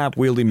is Cap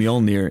wielding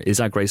Mjolnir, is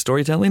that great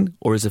storytelling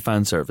or is it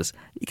fan service?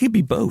 It could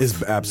be both.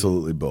 It's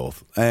absolutely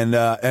both. And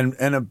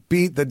a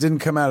beat that didn't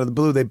come out of the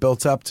blue, they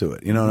built up to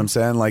it. You know what I'm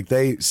saying? Like,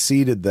 they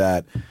seeded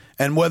that.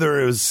 And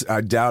whether it was,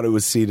 I doubt it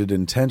was seeded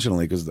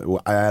intentionally, because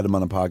I had them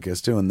on a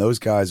podcast too, and those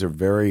guys are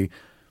very.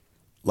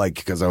 Like,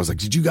 because I was like,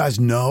 did you guys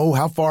know?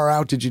 How far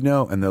out did you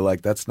know? And they're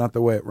like, that's not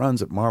the way it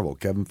runs at Marvel.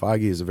 Kevin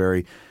Feige is a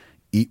very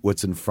eat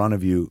what's in front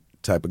of you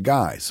type of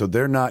guy. So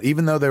they're not,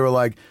 even though they were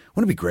like,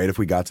 wouldn't it be great if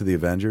we got to the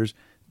Avengers?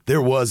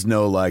 There was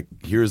no like,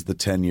 here's the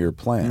 10-year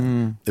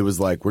plan. It was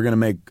like, we're going to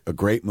make a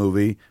great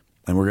movie,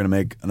 and we're going to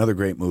make another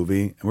great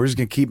movie, and we're just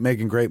going to keep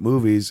making great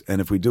movies.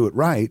 And if we do it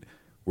right,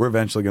 we're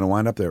eventually going to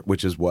wind up there,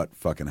 which is what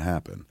fucking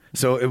happened.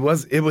 So it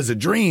was a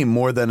dream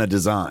more than a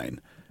design.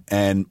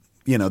 And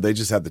they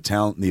just had the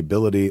talent and the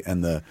ability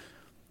and the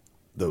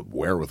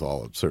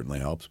wherewithal. It certainly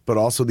helps, but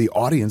also the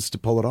audience to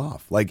pull it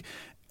off. Like,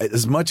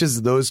 as much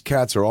as those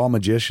cats are all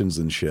magicians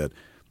and shit,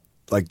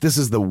 like, this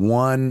is the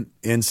one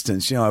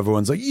instance,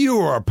 everyone's like, you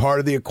are a part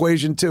of the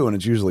equation too, and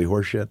it's usually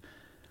horseshit.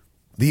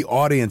 The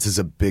audience is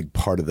a big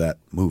part of that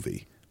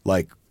movie.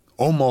 Like,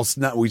 almost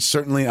not.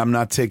 I'm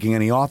not taking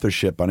any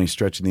authorship on any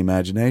stretch of the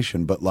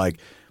imagination, but like,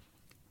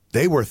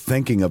 they were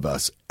thinking of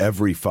us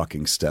every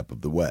fucking step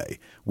of the way.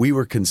 We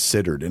were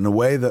considered in a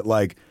way that,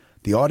 like,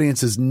 the audience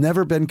has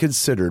never been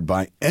considered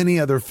by any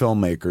other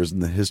filmmakers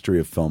in the history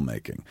of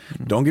filmmaking.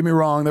 Don't get me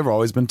wrong, there have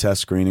always been test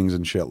screenings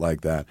and shit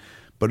like that,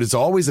 but it's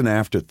always an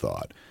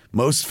afterthought.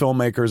 Most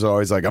filmmakers are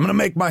always like, I'm going to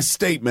make my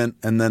statement,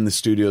 and then the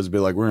studios will be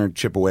like, we're going to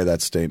chip away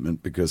that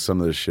statement because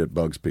some of this shit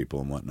bugs people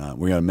and whatnot.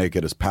 We're going to make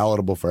it as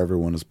palatable for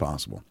everyone as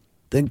possible.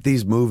 I think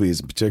these movies,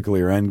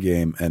 particularly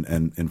Endgame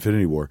and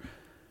Infinity War,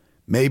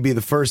 may be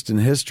the first in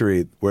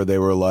history where they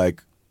were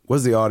like,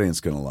 What's the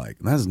audience going to like?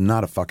 And that is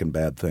not a fucking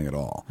bad thing at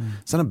all.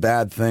 It's not a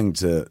bad thing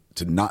to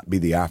not be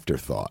the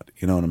afterthought.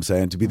 You know what I'm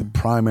saying? To be the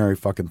primary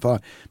fucking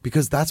thought.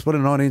 Because that's what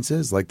an audience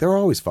is. Like, they're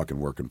always fucking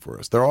working for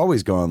us. They're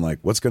always going like,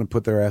 what's going to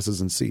put their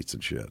asses in seats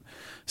and shit.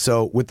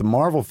 So with the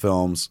Marvel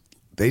films,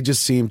 they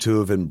just seem to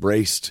have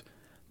embraced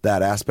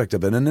that aspect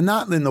of it. And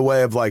not in the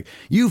way of like,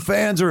 you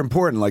fans are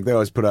important. Like, they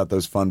always put out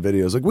those fun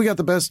videos. Like, we got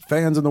the best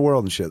fans in the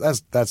world and shit.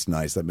 That's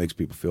nice. That makes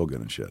people feel good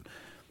and shit.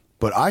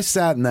 But I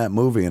sat in that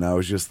movie and I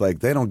was just like,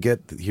 they don't get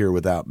here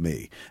without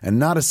me. And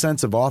not a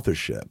sense of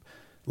authorship,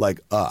 like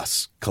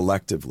us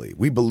collectively.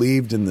 We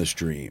believed in this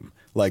dream.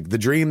 Like the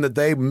dream that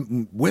they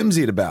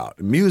whimsied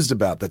about, mused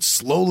about, that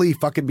slowly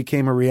fucking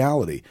became a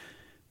reality.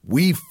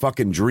 We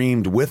fucking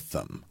dreamed with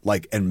them,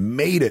 like, and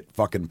made it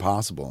fucking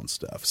possible and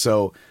stuff.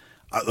 So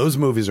those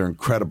movies are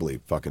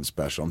incredibly fucking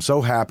special. I'm so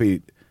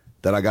happy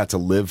that I got to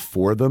live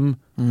for them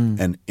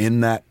and in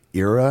that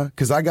era,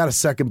 because I got a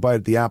second bite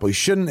at the apple. You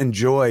shouldn't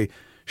enjoy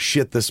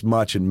shit this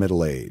much in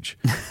middle age.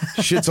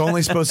 Shit's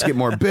only supposed to get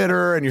more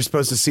bitter, and you're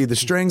supposed to see the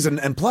strings,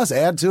 and plus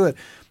add to it.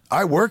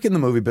 I work in the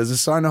movie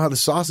business, so I know how the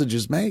sausage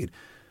is made.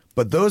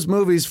 But those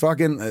movies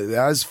fucking,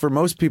 as for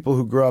most people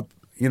who grew up,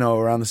 you know,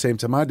 around the same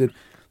time I did,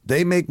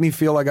 they make me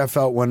feel like I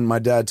felt when my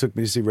dad took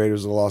me to see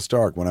Raiders of the Lost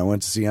Ark, when I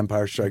went to see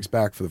Empire Strikes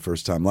Back for the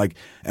first time. Like,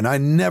 and I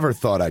never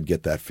thought I'd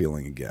get that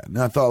feeling again. And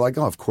I thought like,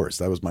 oh, of course,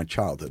 that was my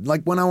childhood.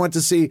 Like when I went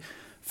to see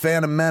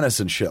Phantom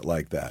Menace and shit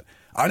like that.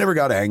 I never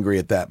got angry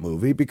at that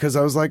movie because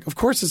I was like, of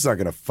course it's not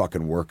going to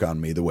fucking work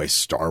on me the way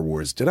Star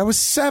Wars did. I was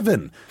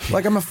 7.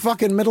 Like, I'm a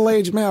fucking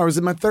middle-aged man. I was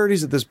in my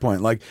 30s at this point.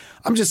 Like,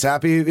 I'm just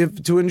happy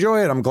to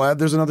enjoy it. I'm glad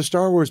there's another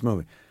Star Wars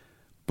movie.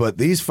 But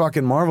these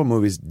fucking Marvel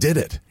movies did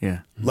it.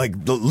 Yeah. Like,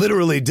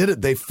 literally did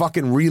it. They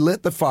fucking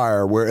relit the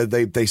fire where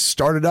they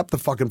started up the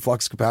fucking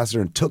flux capacitor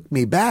and took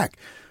me back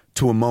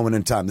to a moment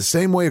in time. The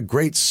same way a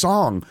great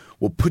song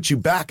will put you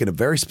back in a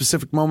very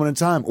specific moment in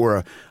time,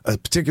 or a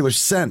particular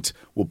scent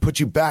will put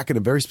you back in a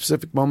very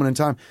specific moment in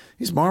time.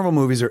 These Marvel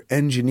movies are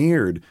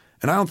engineered,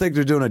 and I don't think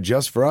they're doing it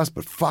just for us,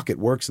 but fuck, it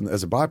works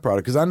as a byproduct,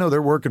 because I know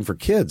they're working for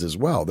kids as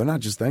well. They're not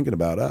just thinking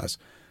about us.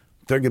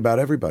 They're thinking about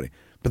everybody.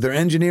 But they're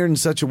engineered in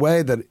such a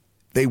way that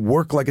they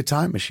work like a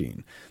time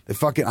machine.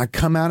 I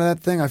come out of that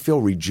thing, I feel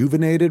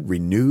rejuvenated,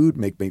 renewed,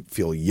 make me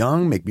feel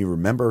young, make me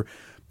remember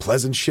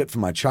pleasant shit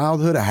from my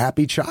childhood, a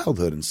happy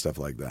childhood and stuff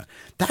like that.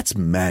 That's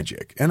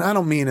magic. And I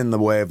don't mean in the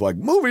way of like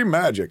movie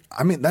magic.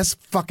 I mean, that's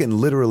fucking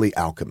literally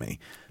alchemy.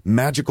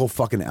 Magical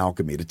fucking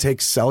alchemy. To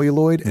take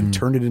celluloid and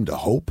turn it into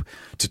hope,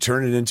 to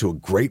turn it into a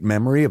great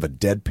memory of a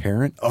dead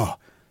parent. Oh,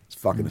 it's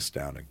fucking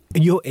astounding.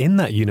 And you're in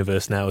that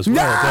universe now as well.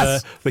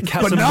 Yes! The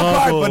Captain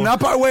Marvel. But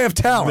not by way of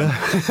talent.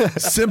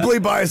 Simply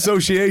by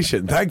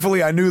association.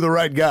 Thankfully, I knew the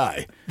right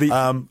guy.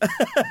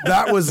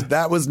 That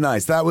was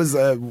nice. That was...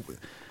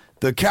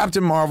 the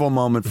Captain Marvel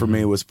moment for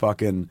me was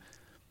fucking,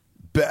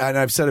 and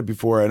I've said it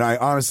before, and I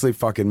honestly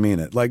fucking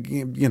mean it. Like,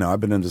 you know, I've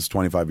been in this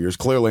 25 years.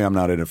 Clearly, I'm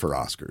not in it for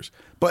Oscars.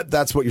 But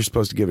that's what you're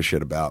supposed to give a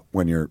shit about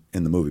when you're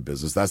in the movie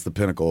business. That's the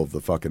pinnacle of the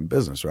fucking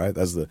business, right?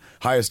 That's the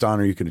highest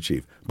honor you can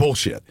achieve.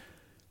 Bullshit.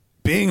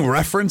 Being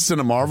referenced in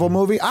a Marvel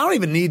movie, I don't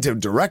even need to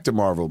direct a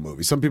Marvel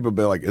movie. Some people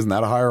be like, isn't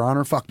that a higher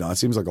honor? Fuck no, it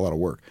seems like a lot of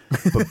work.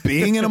 But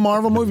being in a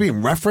Marvel movie,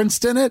 being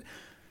referenced in it,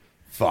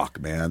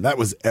 fuck, man. That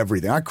was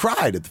everything. I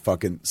cried at the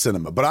fucking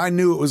cinema, but I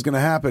knew it was going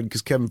to happen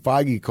because Kevin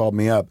Feige called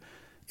me up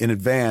in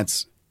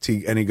advance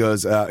and he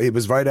goes, it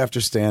was right after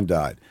Stan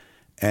died.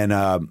 And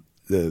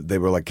they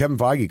were like, Kevin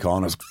Feige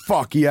calling. I was like,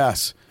 fuck,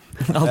 yes.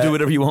 I'll do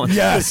whatever you want.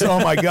 Yes. Oh,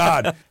 my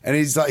God. And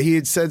he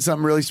had said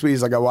something really sweet.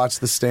 He's like, I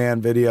watched the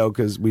Stan video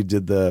because we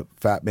did the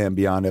Fat Man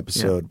Beyond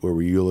episode where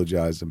we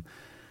eulogized him.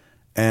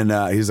 And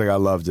he's like, I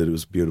loved it. It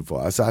was beautiful.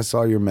 I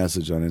saw your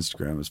message on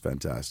Instagram. It was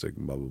fantastic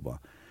and blah, blah, blah.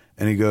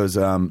 And he goes,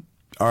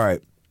 all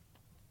right,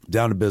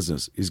 down to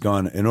business. He's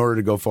gone, in order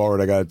to go forward,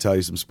 I got to tell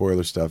you some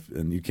spoiler stuff,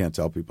 and you can't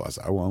tell people. I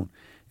said, I won't.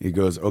 He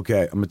goes,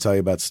 okay, I'm going to tell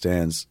you about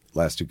Stan's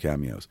last 2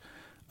 cameos.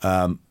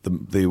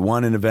 The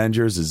one in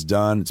Avengers is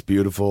done. It's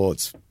beautiful.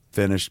 It's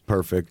finished,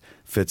 perfect,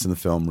 fits in the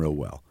film real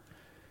well.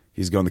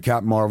 He's going, the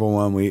Captain Marvel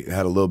one we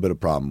had a little bit of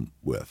problem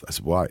with. I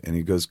said, why? And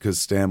he goes, because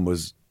Stan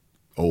was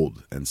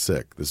old and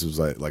sick. This was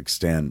like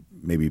Stan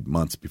maybe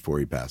months before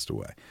he passed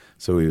away.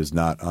 So he was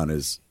not on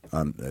his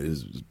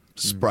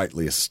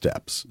sprightliest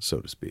steps,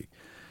 so to speak.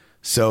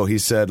 So he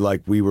said,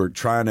 like, we were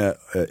trying to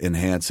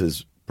enhance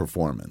his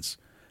performance.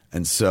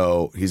 And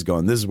so he's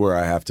going, this is where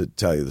I have to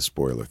tell you the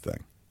spoiler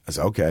thing. I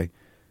said, okay.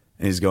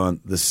 And he's going,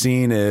 the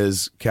scene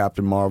is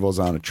Captain Marvel's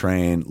on a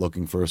train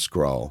looking for a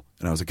Skrull.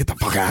 And I was like, get the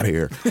fuck out of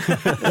here.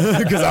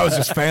 Because I was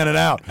just fanning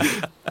out.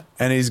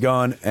 And he's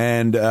going,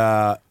 and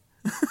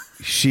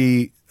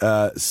she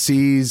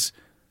sees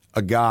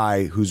a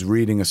guy who's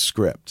reading a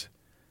script.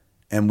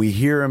 And we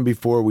hear him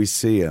before we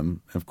see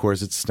him. Of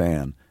course, it's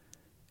Stan.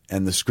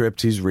 And the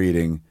script he's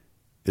reading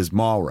is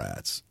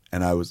Mallrats.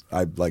 And I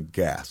like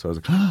gasped. I was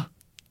like,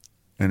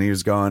 and he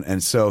was gone.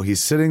 And so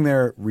he's sitting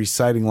there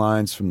reciting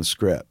lines from the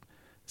script.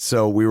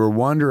 So we were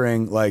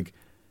wondering, like,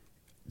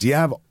 do you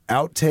have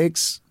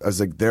outtakes? I was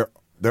like, there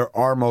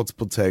are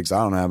multiple takes.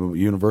 I don't have them.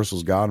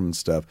 Universal's got them and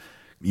stuff.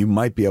 you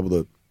might be able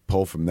to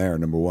pull from there,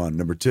 number one.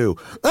 Number two,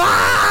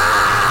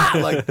 ah!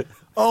 Like,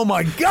 oh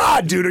my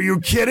God, dude, are you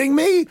kidding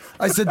me?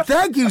 I said,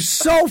 thank you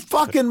so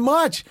fucking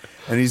much.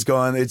 And he's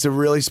going, it's a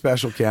really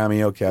special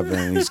cameo, Kevin.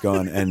 And he's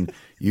going, and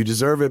you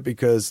deserve it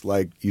because,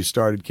 like, you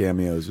started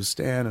cameos with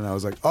Stan. And I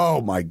was like,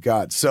 oh my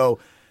God. So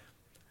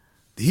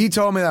he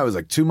told me that was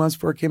like 2 months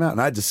before it came out,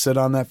 and I had to sit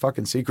on that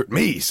fucking secret.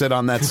 Sit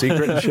on that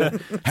secret and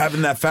shit.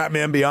 Having that Fat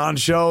Man Beyond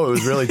show, it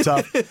was really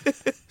tough.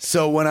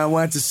 So when I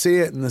went to see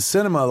it in the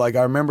cinema, like,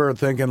 I remember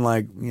thinking,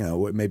 like, you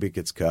know, maybe it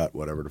gets cut,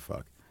 whatever the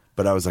fuck.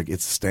 But I was like,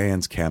 it's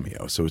Stan's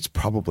cameo, so it's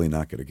probably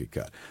not going to get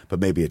cut. But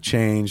maybe it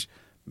changed.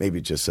 Maybe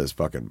it just says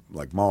fucking,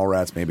 like,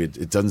 Mallrats. Maybe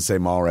it doesn't say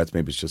Mallrats.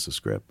 Maybe it's just a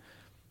script.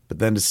 But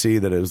then to see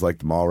that it was like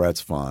the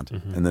Mallrats font,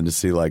 and then to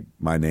see like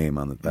my name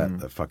on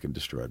that fucking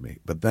destroyed me.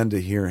 But then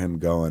to hear him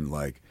going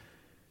like,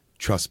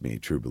 trust me,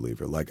 true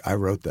believer. Like, I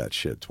wrote that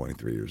shit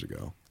 23 years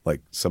ago.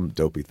 Like, some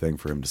dopey thing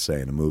for him to say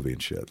in a movie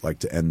and shit. Like,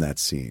 to end that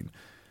scene.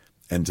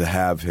 And to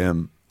have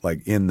him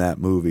like in that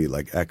movie,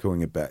 like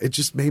echoing it back. It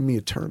just made me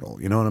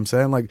eternal. You know what I'm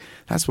saying? Like,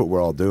 that's what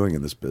we're all doing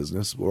in this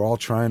business. We're all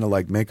trying to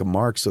like make a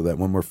mark so that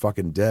when we're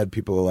fucking dead,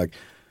 people are like,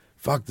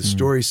 fuck, the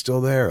story's still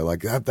there.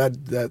 Like,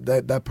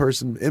 that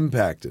person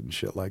impacted and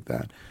shit like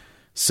that.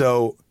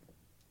 So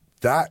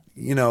that,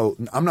 you know,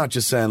 I'm not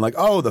just saying like,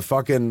 oh, the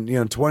fucking, you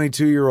know,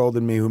 22-year-old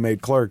in me who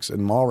made Clerks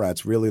and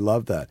Mallrats really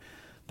loved that.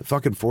 The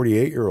fucking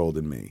 48-year-old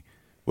in me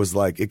was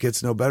like, it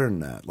gets no better than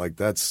that. Like,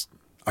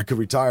 I could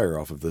retire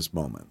off of this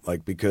moment.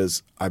 Like,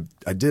 because I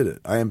did it.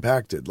 I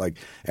impacted. Like,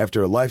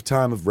 after a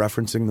lifetime of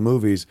referencing the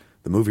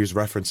movies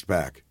referenced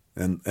back.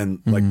 And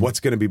like,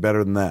 what's going to be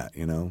better than that?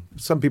 You know,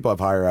 some people have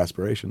higher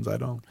aspirations. I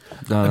don't.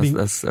 No,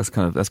 that's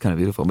kind of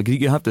beautiful. Because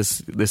you have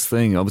this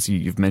thing. Obviously,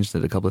 you've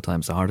mentioned it a couple of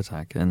times, the heart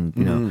attack, and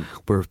you know,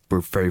 we're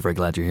very, very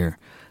glad you're here,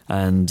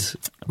 and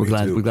we're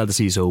glad to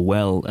see you so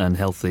well and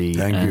healthy.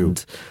 Thank you.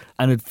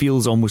 And it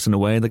feels almost in a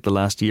way like the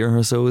last year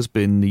or so has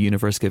been the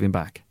universe giving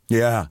back.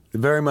 Yeah,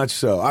 very much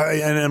so.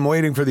 And I'm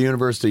waiting for the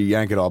universe to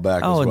yank it all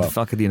back. Oh, as well. and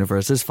fuck it, the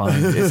universe. It's fine.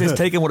 It's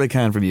taking what it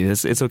can from you.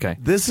 It's okay.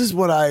 This is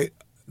what I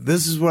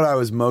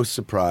was most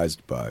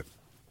surprised by.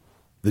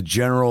 The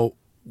general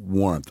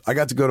warmth. I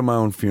got to go to my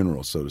own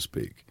funeral, so to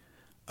speak.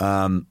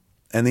 And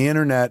the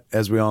internet,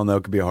 as we all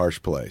know, can be a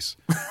harsh place.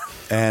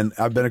 And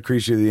I've been a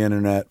creature of the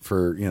internet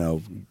for, you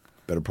know,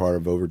 better part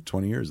of over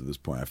 20 years at this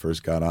point. I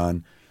first got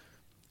on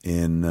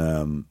in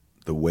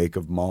the wake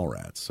of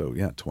Mallrats. So,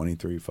 yeah,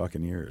 23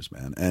 fucking years,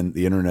 man. And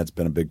the internet's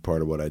been a big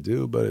part of what I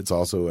do, but it's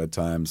also at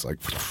times like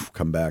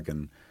come back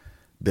and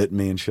bit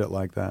me and shit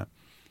like that.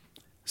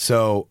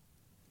 So,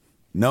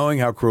 knowing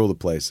how cruel the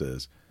place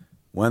is,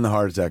 when the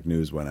heart attack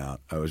news went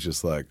out, I was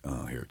just like,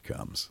 oh, here it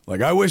comes.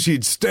 Like, I wish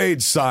he'd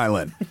stayed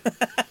silent.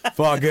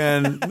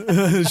 Fucking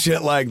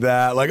shit like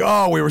that. Like,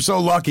 oh, we were so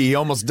lucky. He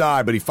almost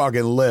died, but he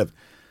fucking lived.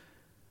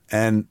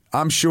 And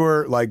I'm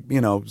sure, like,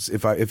 you know,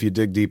 if you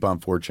dig deep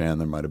on 4chan,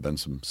 there might have been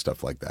some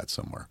stuff like that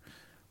somewhere.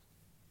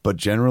 But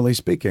generally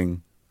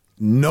speaking,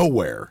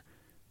 nowhere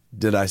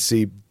did I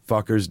see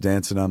fuckers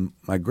dancing on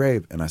my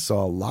grave. And I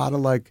saw a lot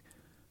of, like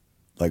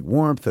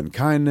warmth and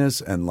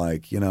kindness and,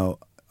 like, you know,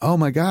 oh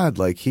my God,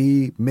 like,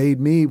 he made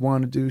me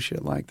want to do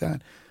shit like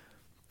that.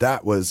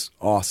 That was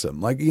awesome.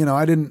 Like, you know,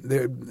 I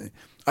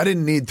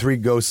didn't need 3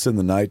 ghosts in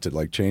the night to,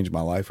 like, change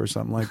my life or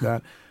something like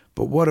that.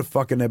 But what a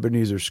fucking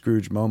Ebenezer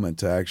Scrooge moment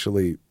to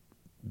actually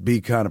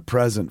be kind of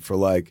present for,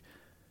 like,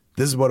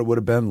 this is what it would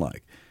have been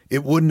like.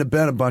 It wouldn't have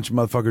been a bunch of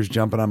motherfuckers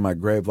jumping on my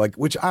grave, like,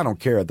 which I don't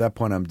care. At that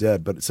point, I'm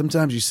dead. But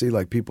sometimes you see,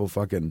 like, people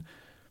fucking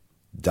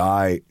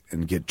die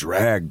and get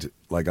dragged,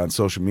 like, on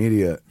social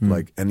media,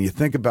 like, and you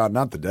think about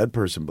not the dead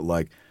person, but,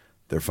 like,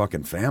 their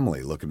fucking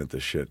family looking at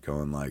this shit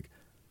going, like,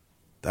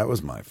 that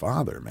was my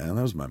father, man.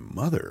 That was my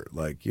mother.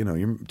 Like, you know,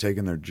 you're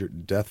taking their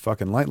death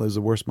fucking lightly. It was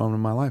the worst moment of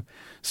my life.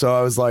 So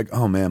I was like,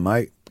 oh, man,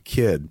 my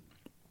kid,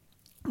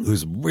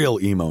 who's real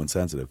emo and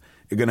sensitive,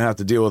 you're going to have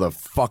to deal with a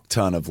fuck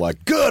ton of,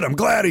 like, good, I'm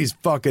glad he's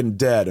fucking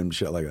dead and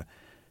shit like that.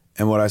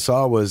 And what I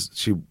saw was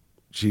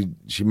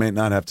she may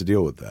not have to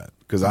deal with that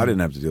because I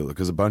didn't have to deal with it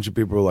because a bunch of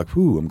people were like,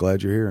 whoo, I'm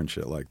glad you're here and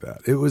shit like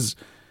that. It was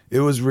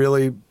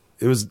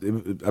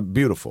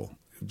beautiful.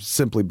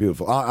 Simply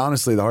beautiful.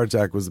 Honestly, the heart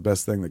attack was the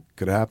best thing that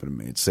could happen to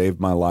me. It saved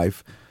my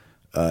life.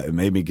 It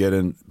made me get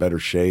in better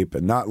shape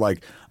and not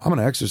like, I'm going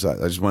to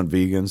exercise. I just went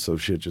vegan, so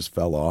shit just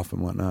fell off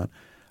and whatnot.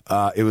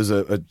 It was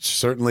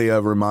certainly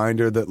a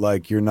reminder that,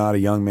 like, you're not a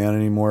young man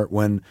anymore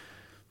when,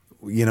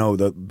 you know,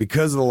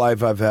 because of the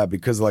life I've had,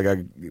 because, like,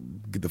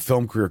 the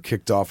film career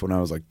kicked off when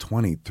I was, like,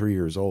 23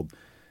 years old.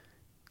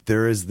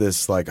 There is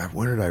this, like,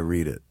 where did I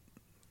read it?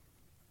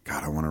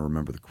 God, I want to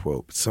remember the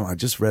quote. So I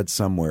just read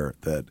somewhere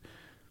that,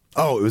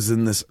 oh, it was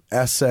in this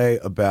essay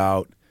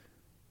about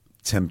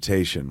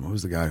temptation. What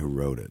was the guy who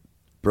wrote it?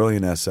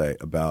 Brilliant essay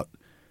about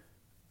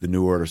the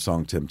New Order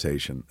song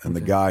Temptation. And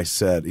the guy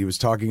said, he was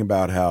talking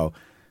about how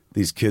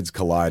these kids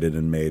collided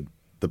and made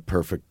the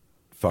perfect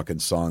fucking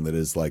song that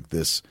is like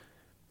this,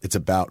 it's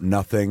about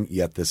nothing,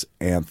 yet this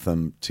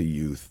anthem to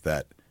youth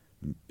that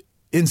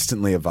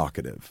instantly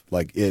evocative.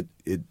 Like it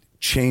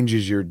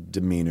changes your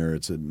demeanor.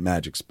 It's a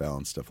magic spell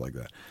and stuff like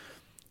that.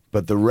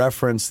 But the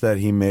reference that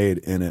he made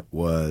in it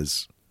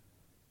was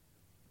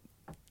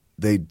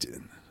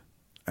and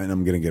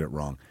I'm going to get it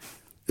wrong.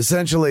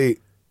 Essentially,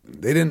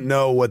 they didn't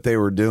know what they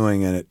were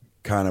doing, and it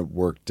kind of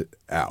worked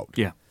out.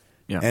 Yeah.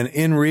 And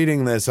in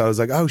reading this, I was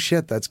like, oh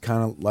shit, that's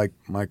kind of like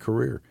my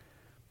career.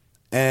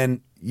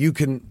 And you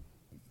can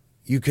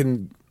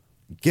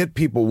get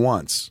people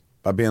once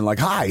by being like,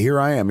 hi, here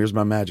I am. Here's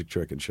my magic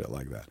trick and shit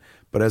like that.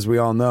 But as we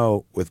all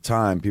know, with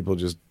time, people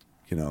just,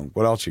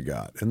 what else you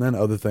got? And then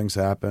other things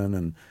happen,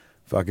 and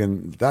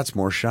fucking that's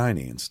more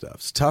shiny and stuff.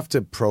 It's tough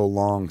to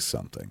prolong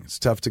something. It's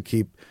tough to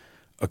keep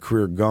a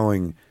career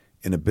going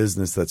in a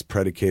business that's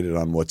predicated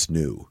on what's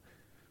new.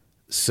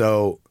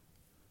 So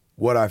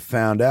what I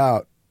found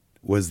out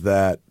was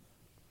that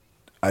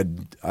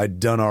I'd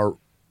done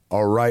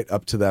all right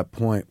up to that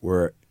point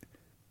where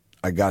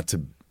I got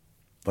to,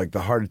 like,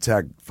 the heart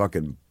attack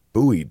fucking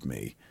buoyed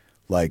me,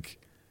 like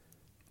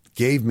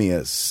gave me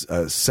a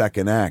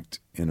second act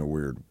in a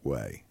weird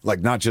way,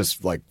 like not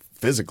just like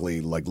physically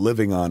like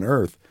living on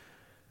Earth,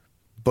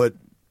 but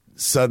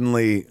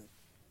suddenly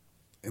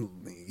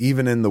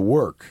even in the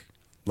work,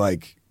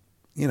 like,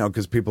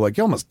 because people are like,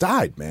 you almost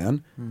died,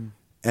 man.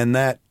 And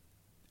that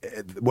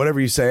whatever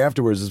you say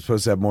afterwards is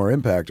supposed to have more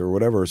impact, or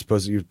whatever. You're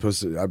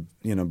supposed to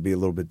be a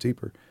little bit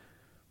deeper.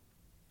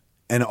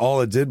 And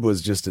all it did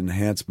was just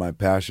enhance my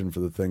passion for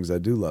the things I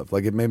do love.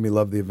 Like, it made me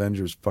love the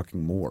Avengers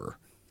fucking more.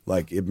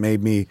 Like, it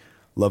made me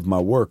love my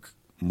work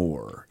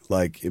more.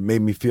 Like, it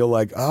made me feel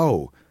like, like,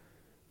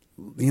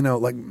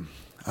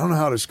 I don't know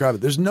how to describe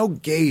it. There's no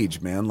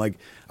gauge, man. Like,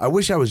 I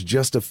wish I was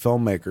just a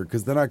filmmaker,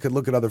 because then I could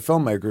look at other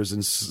filmmakers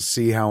and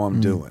see how I'm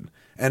doing.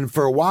 And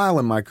for a while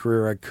in my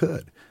career, I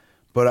could.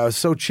 But I was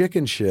so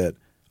chicken shit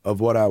of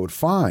what I would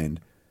find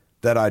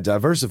that I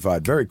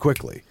diversified very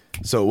quickly.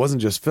 So it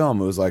wasn't just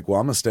film. It was like, well,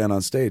 I'm going to stand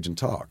on stage and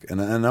talk,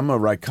 and I'm going to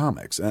write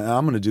comics, and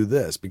I'm going to do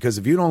this, because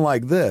if you don't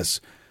like this,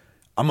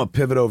 I'm going to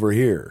pivot over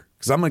here,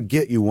 because I'm going to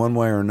get you one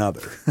way or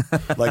another.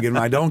 Like, if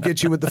I don't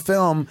get you with the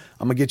film,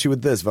 I'm going to get you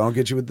with this. If I don't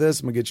get you with this,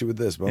 I'm going to get you with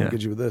this. If I don't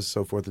get you with this,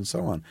 so forth and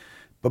so on.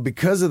 But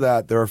because of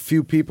that, there are a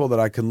few people that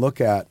I can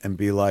look at and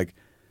be like,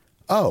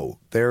 oh,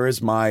 there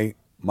is my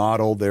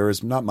model. There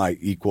is not my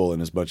equal, in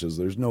as much as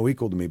there's no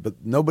equal to me,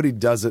 but nobody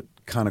does it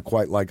kind of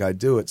quite like I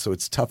do it. So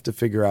it's tough to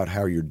figure out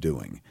how you're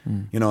doing.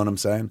 You know what I'm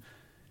saying?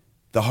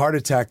 The heart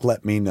attack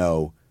let me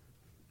know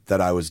that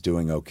I was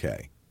doing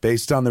okay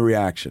based on the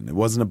reaction. It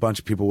wasn't a bunch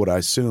of people what I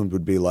assumed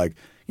would be like,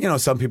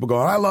 some people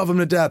going, I love him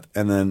to death,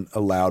 and then a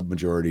loud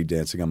majority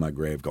dancing on my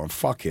grave going,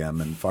 fuck him,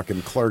 and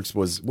fucking Clerks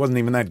wasn't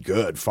even that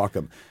good, fuck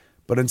him.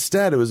 But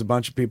instead, it was a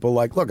bunch of people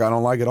like, look, I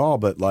don't like it all,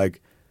 but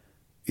like,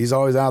 he's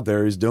always out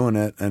there, he's doing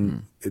it,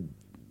 and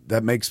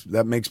that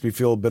makes me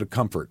feel a bit of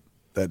comfort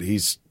that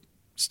he's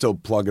still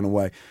plugging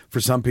away. For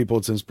some people,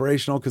 it's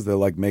inspirational, because they're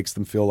like, makes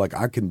them feel like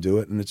I can do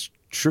it, and it's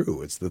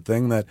true. It's the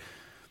thing that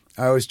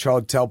I always try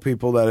to tell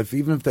people, that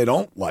even if they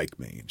don't like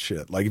me and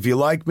shit, like, if you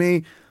like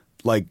me,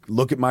 like,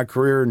 look at my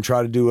career and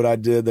try to do what I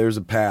did. There's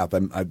a path.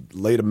 I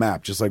laid a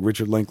map, just like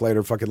Richard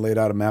Linklater fucking laid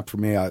out a map for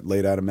me. I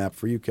laid out a map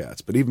for you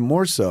cats. But even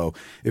more so,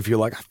 if you're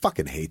like, I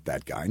fucking hate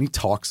that guy, and he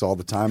talks all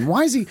the time.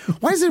 Why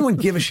does anyone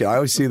give a shit? I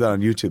always see that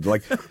on YouTube.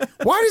 Like,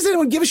 why does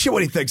anyone give a shit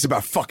what he thinks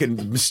about fucking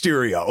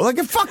Mysterio? Like,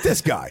 fuck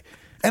this guy.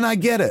 And I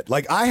get it.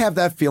 Like, I have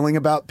that feeling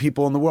about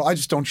people in the world. I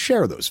just don't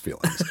share those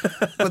feelings.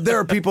 But there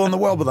are people in the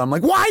world, but I'm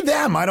like, why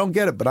them? I don't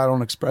get it, but I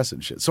don't express it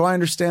and shit. So I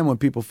understand when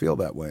people feel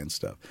that way and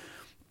stuff.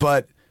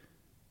 But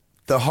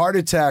the heart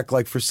attack,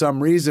 like, for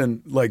some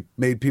reason, like,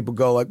 made people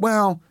go like,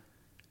 well,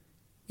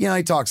 he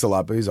talks a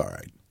lot, but he's all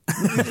right.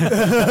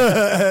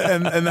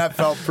 and that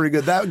felt pretty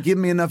good. That would give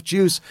me enough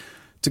juice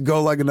to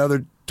go like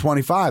another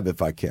 25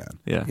 if I can.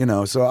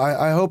 Yeah. So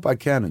I hope I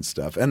can and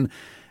stuff. And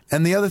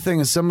the other thing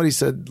is, somebody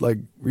said, like,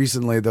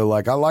 recently, they're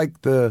like, I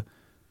like the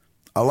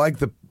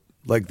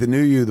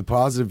new you, the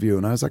positive you.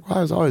 And I was like, well,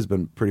 I've always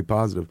been pretty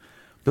positive.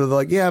 But they're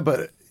like, yeah,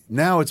 but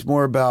now it's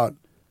more about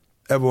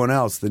everyone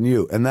else than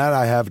you. And that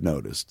I have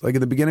noticed. Like,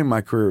 at the beginning of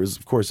my career, it was,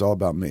 of course, all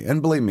about me.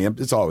 And believe me,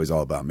 it's always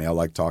all about me. I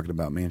like talking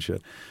about me and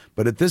shit.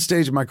 But at this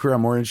stage of my career,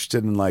 I'm more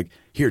interested in, like,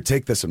 here,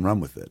 take this and run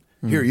with it.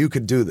 Here, you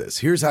could do this.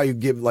 Here's how you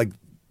give, like,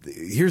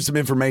 here's some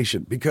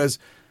information. Because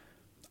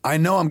I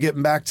know I'm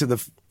getting back to the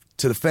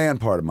fan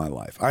part of my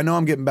life. I know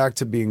I'm getting back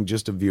to being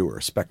just a viewer,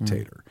 a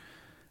spectator.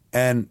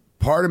 And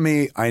part of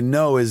me, I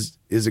know, is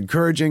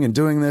encouraging and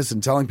doing this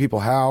and telling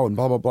people how and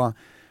blah, blah, blah.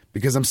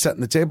 Because I'm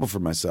setting the table for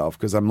myself.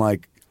 Because I'm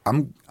like,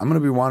 I'm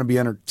going to want to be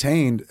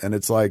entertained, and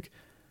it's like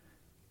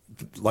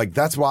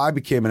that's why I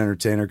became an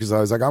entertainer, because I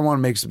was like, I want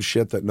to make some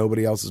shit that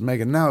nobody else is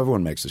making. Now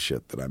everyone makes the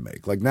shit that I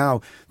make. Like, now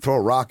throw a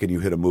rock and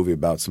you hit a movie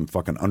about some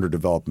fucking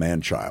underdeveloped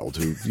man-child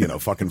who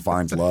fucking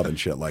finds love and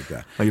shit like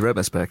that. Oh, you read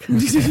my spec.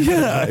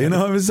 Yeah, it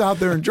was out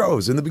there in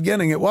droves. In the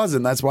beginning, it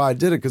wasn't. That's why I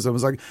did it, because I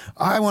was like,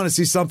 I want to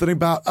see something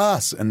about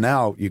us. And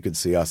now you could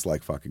see us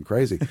like fucking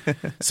crazy.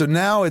 So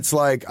now it's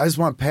like, I just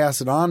want to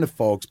pass it on to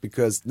folks,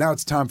 because now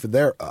it's time for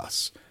their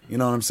us. You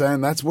know what I'm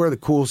saying? That's where the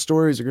cool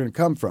stories are going to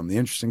come from, the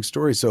interesting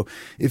stories. So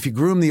if you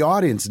groom the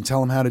audience and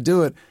tell them how to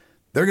do it,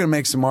 they're going to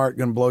make some art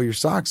going to blow your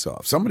socks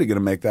off. Somebody going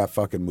to make that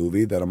fucking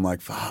movie that I'm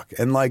like, fuck.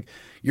 And like,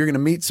 you're going to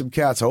meet some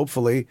cats,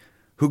 hopefully,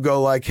 who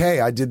go like,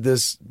 hey, I did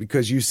this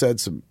because you said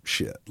some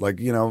shit. Like,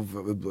 you know,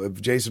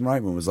 if Jason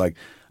Reitman was like,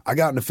 I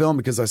got into film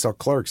because I saw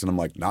Clerks. And I'm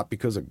like, not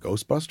because of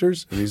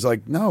Ghostbusters? And he's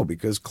like, no,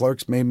 because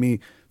Clerks made me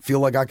feel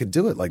like I could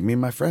do it. Like me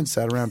and my friends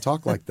sat around and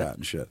talked like that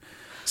and shit.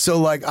 So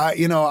like,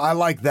 I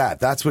like that.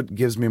 That's what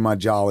gives me my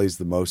jollies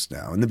the most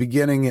now. In the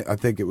beginning, I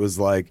think it was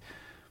like,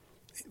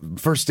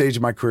 first stage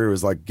of my career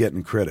was like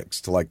getting critics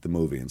to like the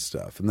movie and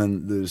stuff. And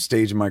then the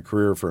stage of my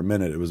career for a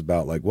minute, it was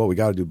about like, well, we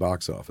got to do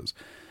box office.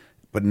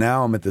 But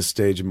now I'm at this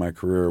stage in my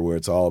career where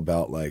it's all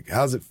about like,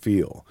 how's it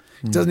feel?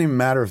 It doesn't even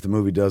matter if the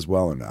movie does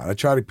well or not. I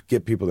try to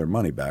get people their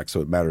money back,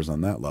 so it matters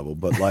on that level.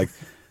 But like,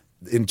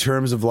 in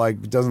terms of like,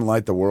 it doesn't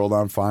light the world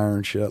on fire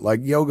and shit. Like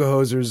Yoga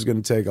Hosers is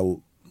going to take a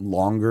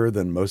longer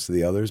than most of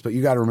the others. But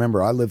you got to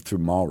remember, I lived through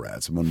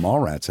Mallrats. And when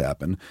Mallrats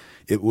happened,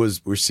 it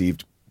was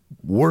received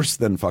worse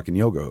than fucking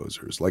Yoga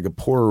Hosers, like a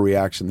poorer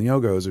reaction than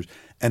Yoga Hosers,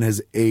 and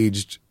has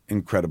aged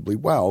incredibly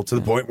well to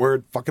the point where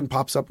it fucking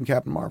pops up in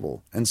Captain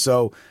Marvel. And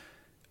so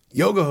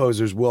Yoga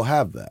Hosers will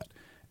have that.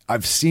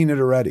 I've seen it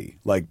already.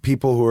 Like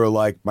people who are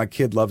like, my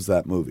kid loves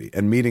that movie,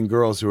 and meeting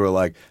girls who are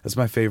like, that's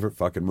my favorite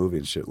fucking movie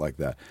and shit like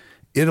that.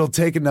 It'll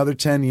take another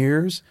 10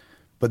 years,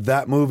 but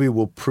that movie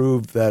will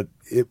prove that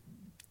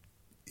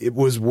it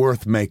was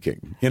worth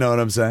making. You know what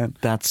I'm saying?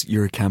 That's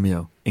your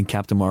cameo in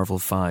Captain Marvel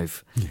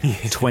 5,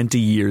 20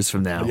 years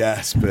from now.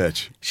 Yes,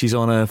 bitch. She's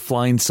on a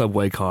flying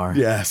subway car.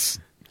 Yes.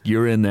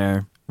 You're in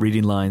there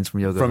reading lines from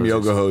Yoga Hosers.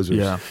 Yoga Hosers.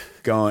 Yeah.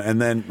 Going,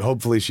 and then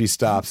hopefully she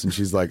stops and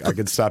she's like, I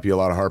could stop you a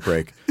lot of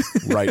heartbreak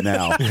right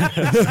now.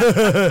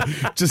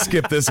 Just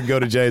skip this and go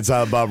to Jay and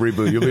Silent Bob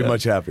Reboot. You'll be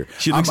much happier.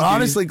 I'm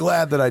honestly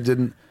glad that I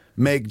didn't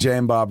make Jay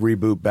and Bob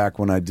Reboot back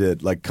when I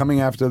did. Like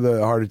coming after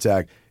the heart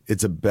attack,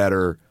 it's a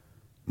better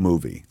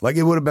movie. Like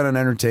it would have been an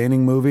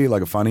entertaining movie,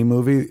 like a funny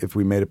movie if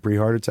we made it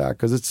pre-heart attack,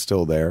 because it's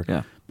still there.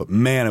 Yeah. But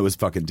man, it was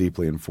fucking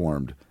deeply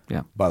informed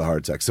by the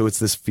heart attack. So it's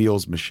this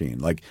feels machine.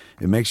 Like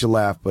it makes you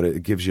laugh, but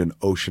it gives you an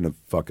ocean of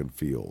fucking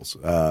feels.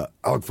 I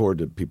look forward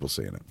to people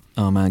seeing it.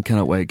 Oh man,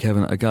 cannot wait,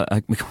 Kevin.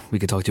 We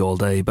could talk to you all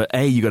day, but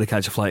A, you got to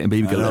catch a flight, and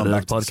B, we got to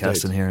let the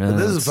podcast in here. But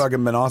this has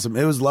fucking been awesome.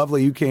 It was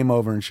lovely. You came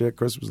over and shit.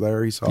 Chris was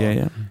there.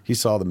 He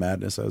saw the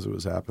madness as it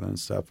was happening and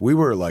stuff. We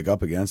were like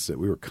up against it.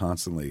 We were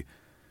constantly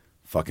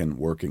fucking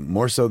working,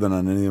 more so than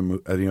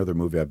on any other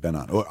movie I've been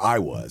on. Or I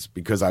was,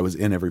 because I was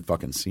in every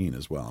fucking scene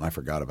as well, and I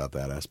forgot about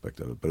that aspect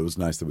of it. But it was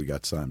nice that we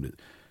got time to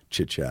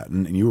chit-chat.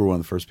 And you were one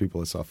of the first people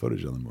that saw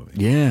footage of the movie.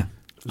 Yeah.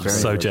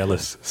 So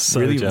jealous.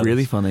 So really, jealous.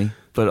 really funny,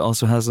 but it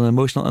also has an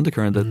emotional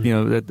undercurrent that, you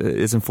know, that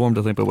is informed,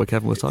 I think, by what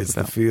Kevin was talking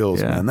about. It's the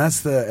feels, man.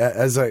 That's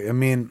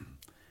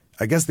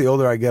I guess the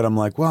older I get, I'm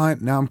like, well,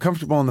 now I'm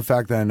comfortable in the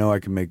fact that I know I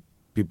can make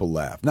people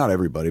laugh. Not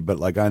everybody, but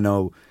like I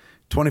know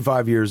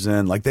 25 years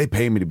in, like they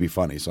pay me to be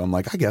funny. So I'm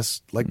like, I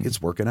guess like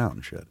it's working out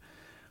and shit.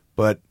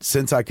 But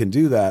since I can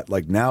do that,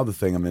 like now the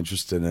thing I'm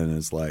interested in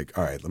is like,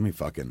 all right, let me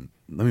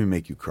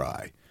make you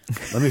cry.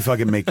 Let me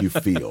fucking make you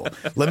feel.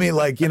 Let me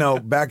like, you know,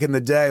 back in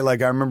the day,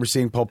 like I remember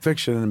seeing Pulp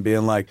Fiction and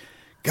being like,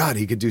 God,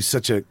 he could do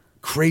such a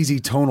crazy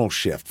tonal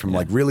shift from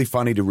like really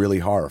funny to really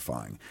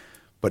horrifying.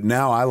 But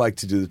now I like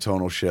to do the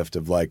tonal shift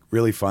of like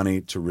really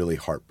funny to really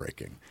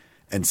heartbreaking.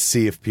 And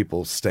see if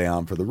people stay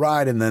on for the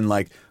ride, and then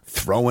like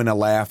throw in a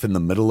laugh in the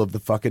middle of the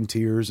fucking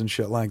tears and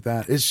shit like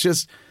that. It's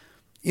just,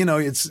 you know,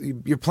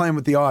 you're playing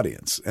with the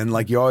audience, and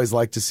like you always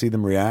like to see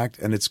them react,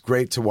 and it's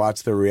great to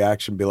watch their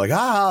reaction be like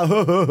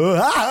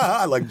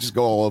like just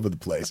go all over the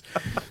place.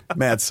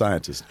 Mad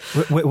scientist.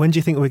 When do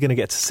you think we're going to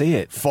get to see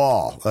it?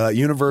 Fall.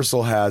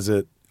 Universal has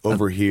it.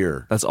 Over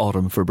here. That's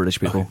autumn for British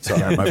people.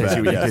 Sorry, my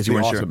bad. You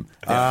weren't awesome.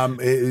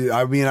 Sure.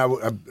 I mean,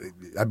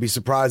 I'd be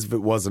surprised if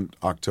it wasn't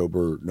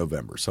October,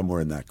 November,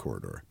 somewhere in that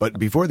corridor. But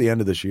before the end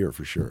of this year,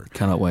 for sure.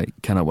 Cannot wait.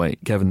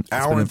 Kevin.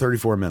 Hour and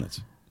 34 minutes.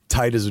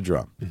 Tight as a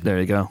drum. There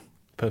you go.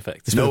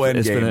 Perfect. No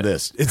Endgame.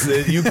 This.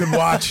 You can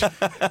watch.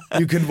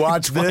 You can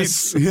watch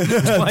this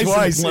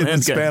twice in the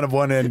span of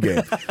one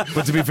Endgame.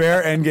 But to be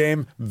fair,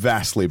 Endgame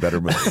vastly better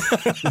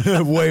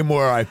movie. Way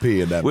more IP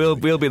in that. We'll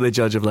be the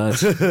judge of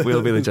that.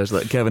 We'll be the judge of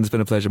that. Kevin, it's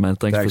been a pleasure, man.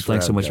 Thanks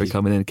so much for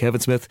coming in.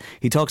 Kevin Smith.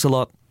 He talks a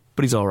lot,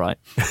 but he's all right.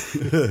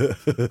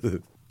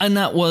 And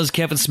that was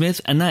Kevin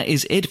Smith, and that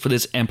is it for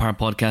this Empire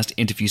Podcast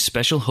interview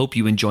special. Hope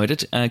you enjoyed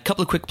it. A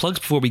couple of quick plugs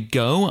before we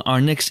go.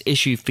 Our next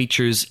issue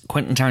features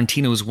Quentin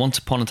Tarantino's Once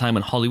Upon a Time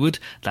in Hollywood.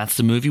 That's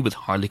the movie with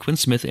Harley Quinn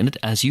Smith in it,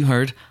 as you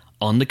heard,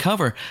 on the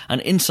cover.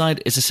 And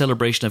inside is a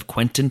celebration of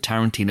Quentin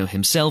Tarantino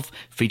himself,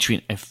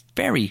 featuring a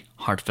very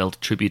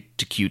heartfelt tribute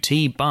to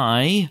QT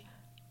by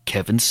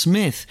Kevin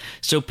Smith.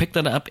 So pick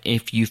that up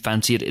if you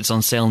fancy it. It's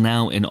on sale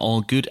now in all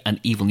good and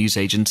evil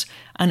newsagents,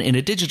 and in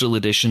a digital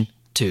edition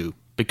too,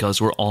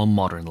 because we're all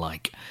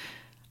modern-like.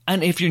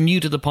 And if you're new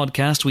to the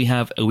podcast, we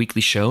have a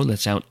weekly show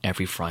that's out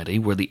every Friday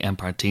where the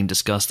Empire team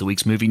discuss the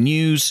week's movie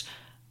news,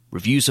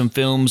 review some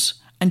films,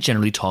 and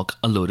generally talk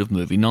a load of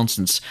movie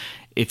nonsense.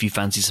 If you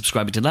fancy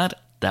subscribing to that,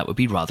 that would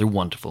be rather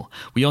wonderful.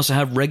 We also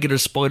have regular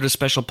spoiler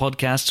special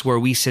podcasts where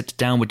we sit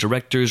down with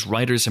directors,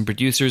 writers and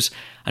producers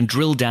and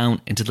drill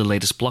down into the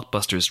latest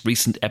blockbusters.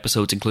 Recent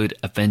episodes include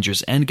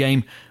Avengers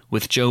Endgame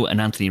with Joe and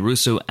Anthony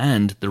Russo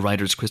and the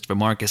writers Christopher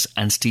Marcus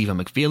and Stephen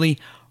McFeely,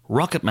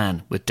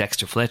 Rocketman with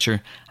Dexter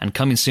Fletcher, and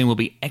coming soon will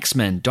be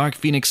X-Men Dark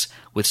Phoenix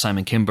with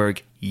Simon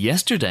Kinberg,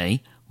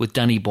 Yesterday with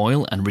Danny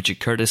Boyle and Richard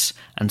Curtis,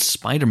 and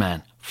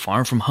Spider-Man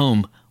Far From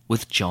Home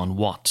with John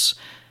Watts.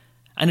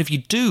 And if you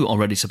do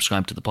already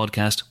subscribe to the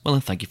podcast, well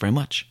then thank you very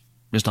much.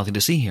 There's nothing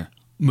to see here.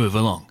 Move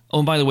along. Oh,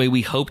 and by the way,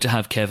 we hope to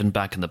have Kevin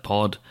back in the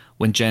pod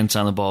when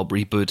Silent Bob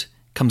Reboot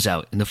comes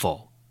out in the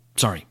fall.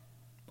 Sorry,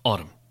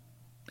 autumn.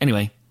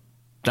 Anyway,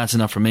 that's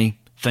enough from me.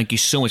 Thank you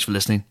so much for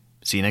listening.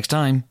 See you next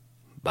time.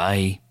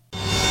 Bye.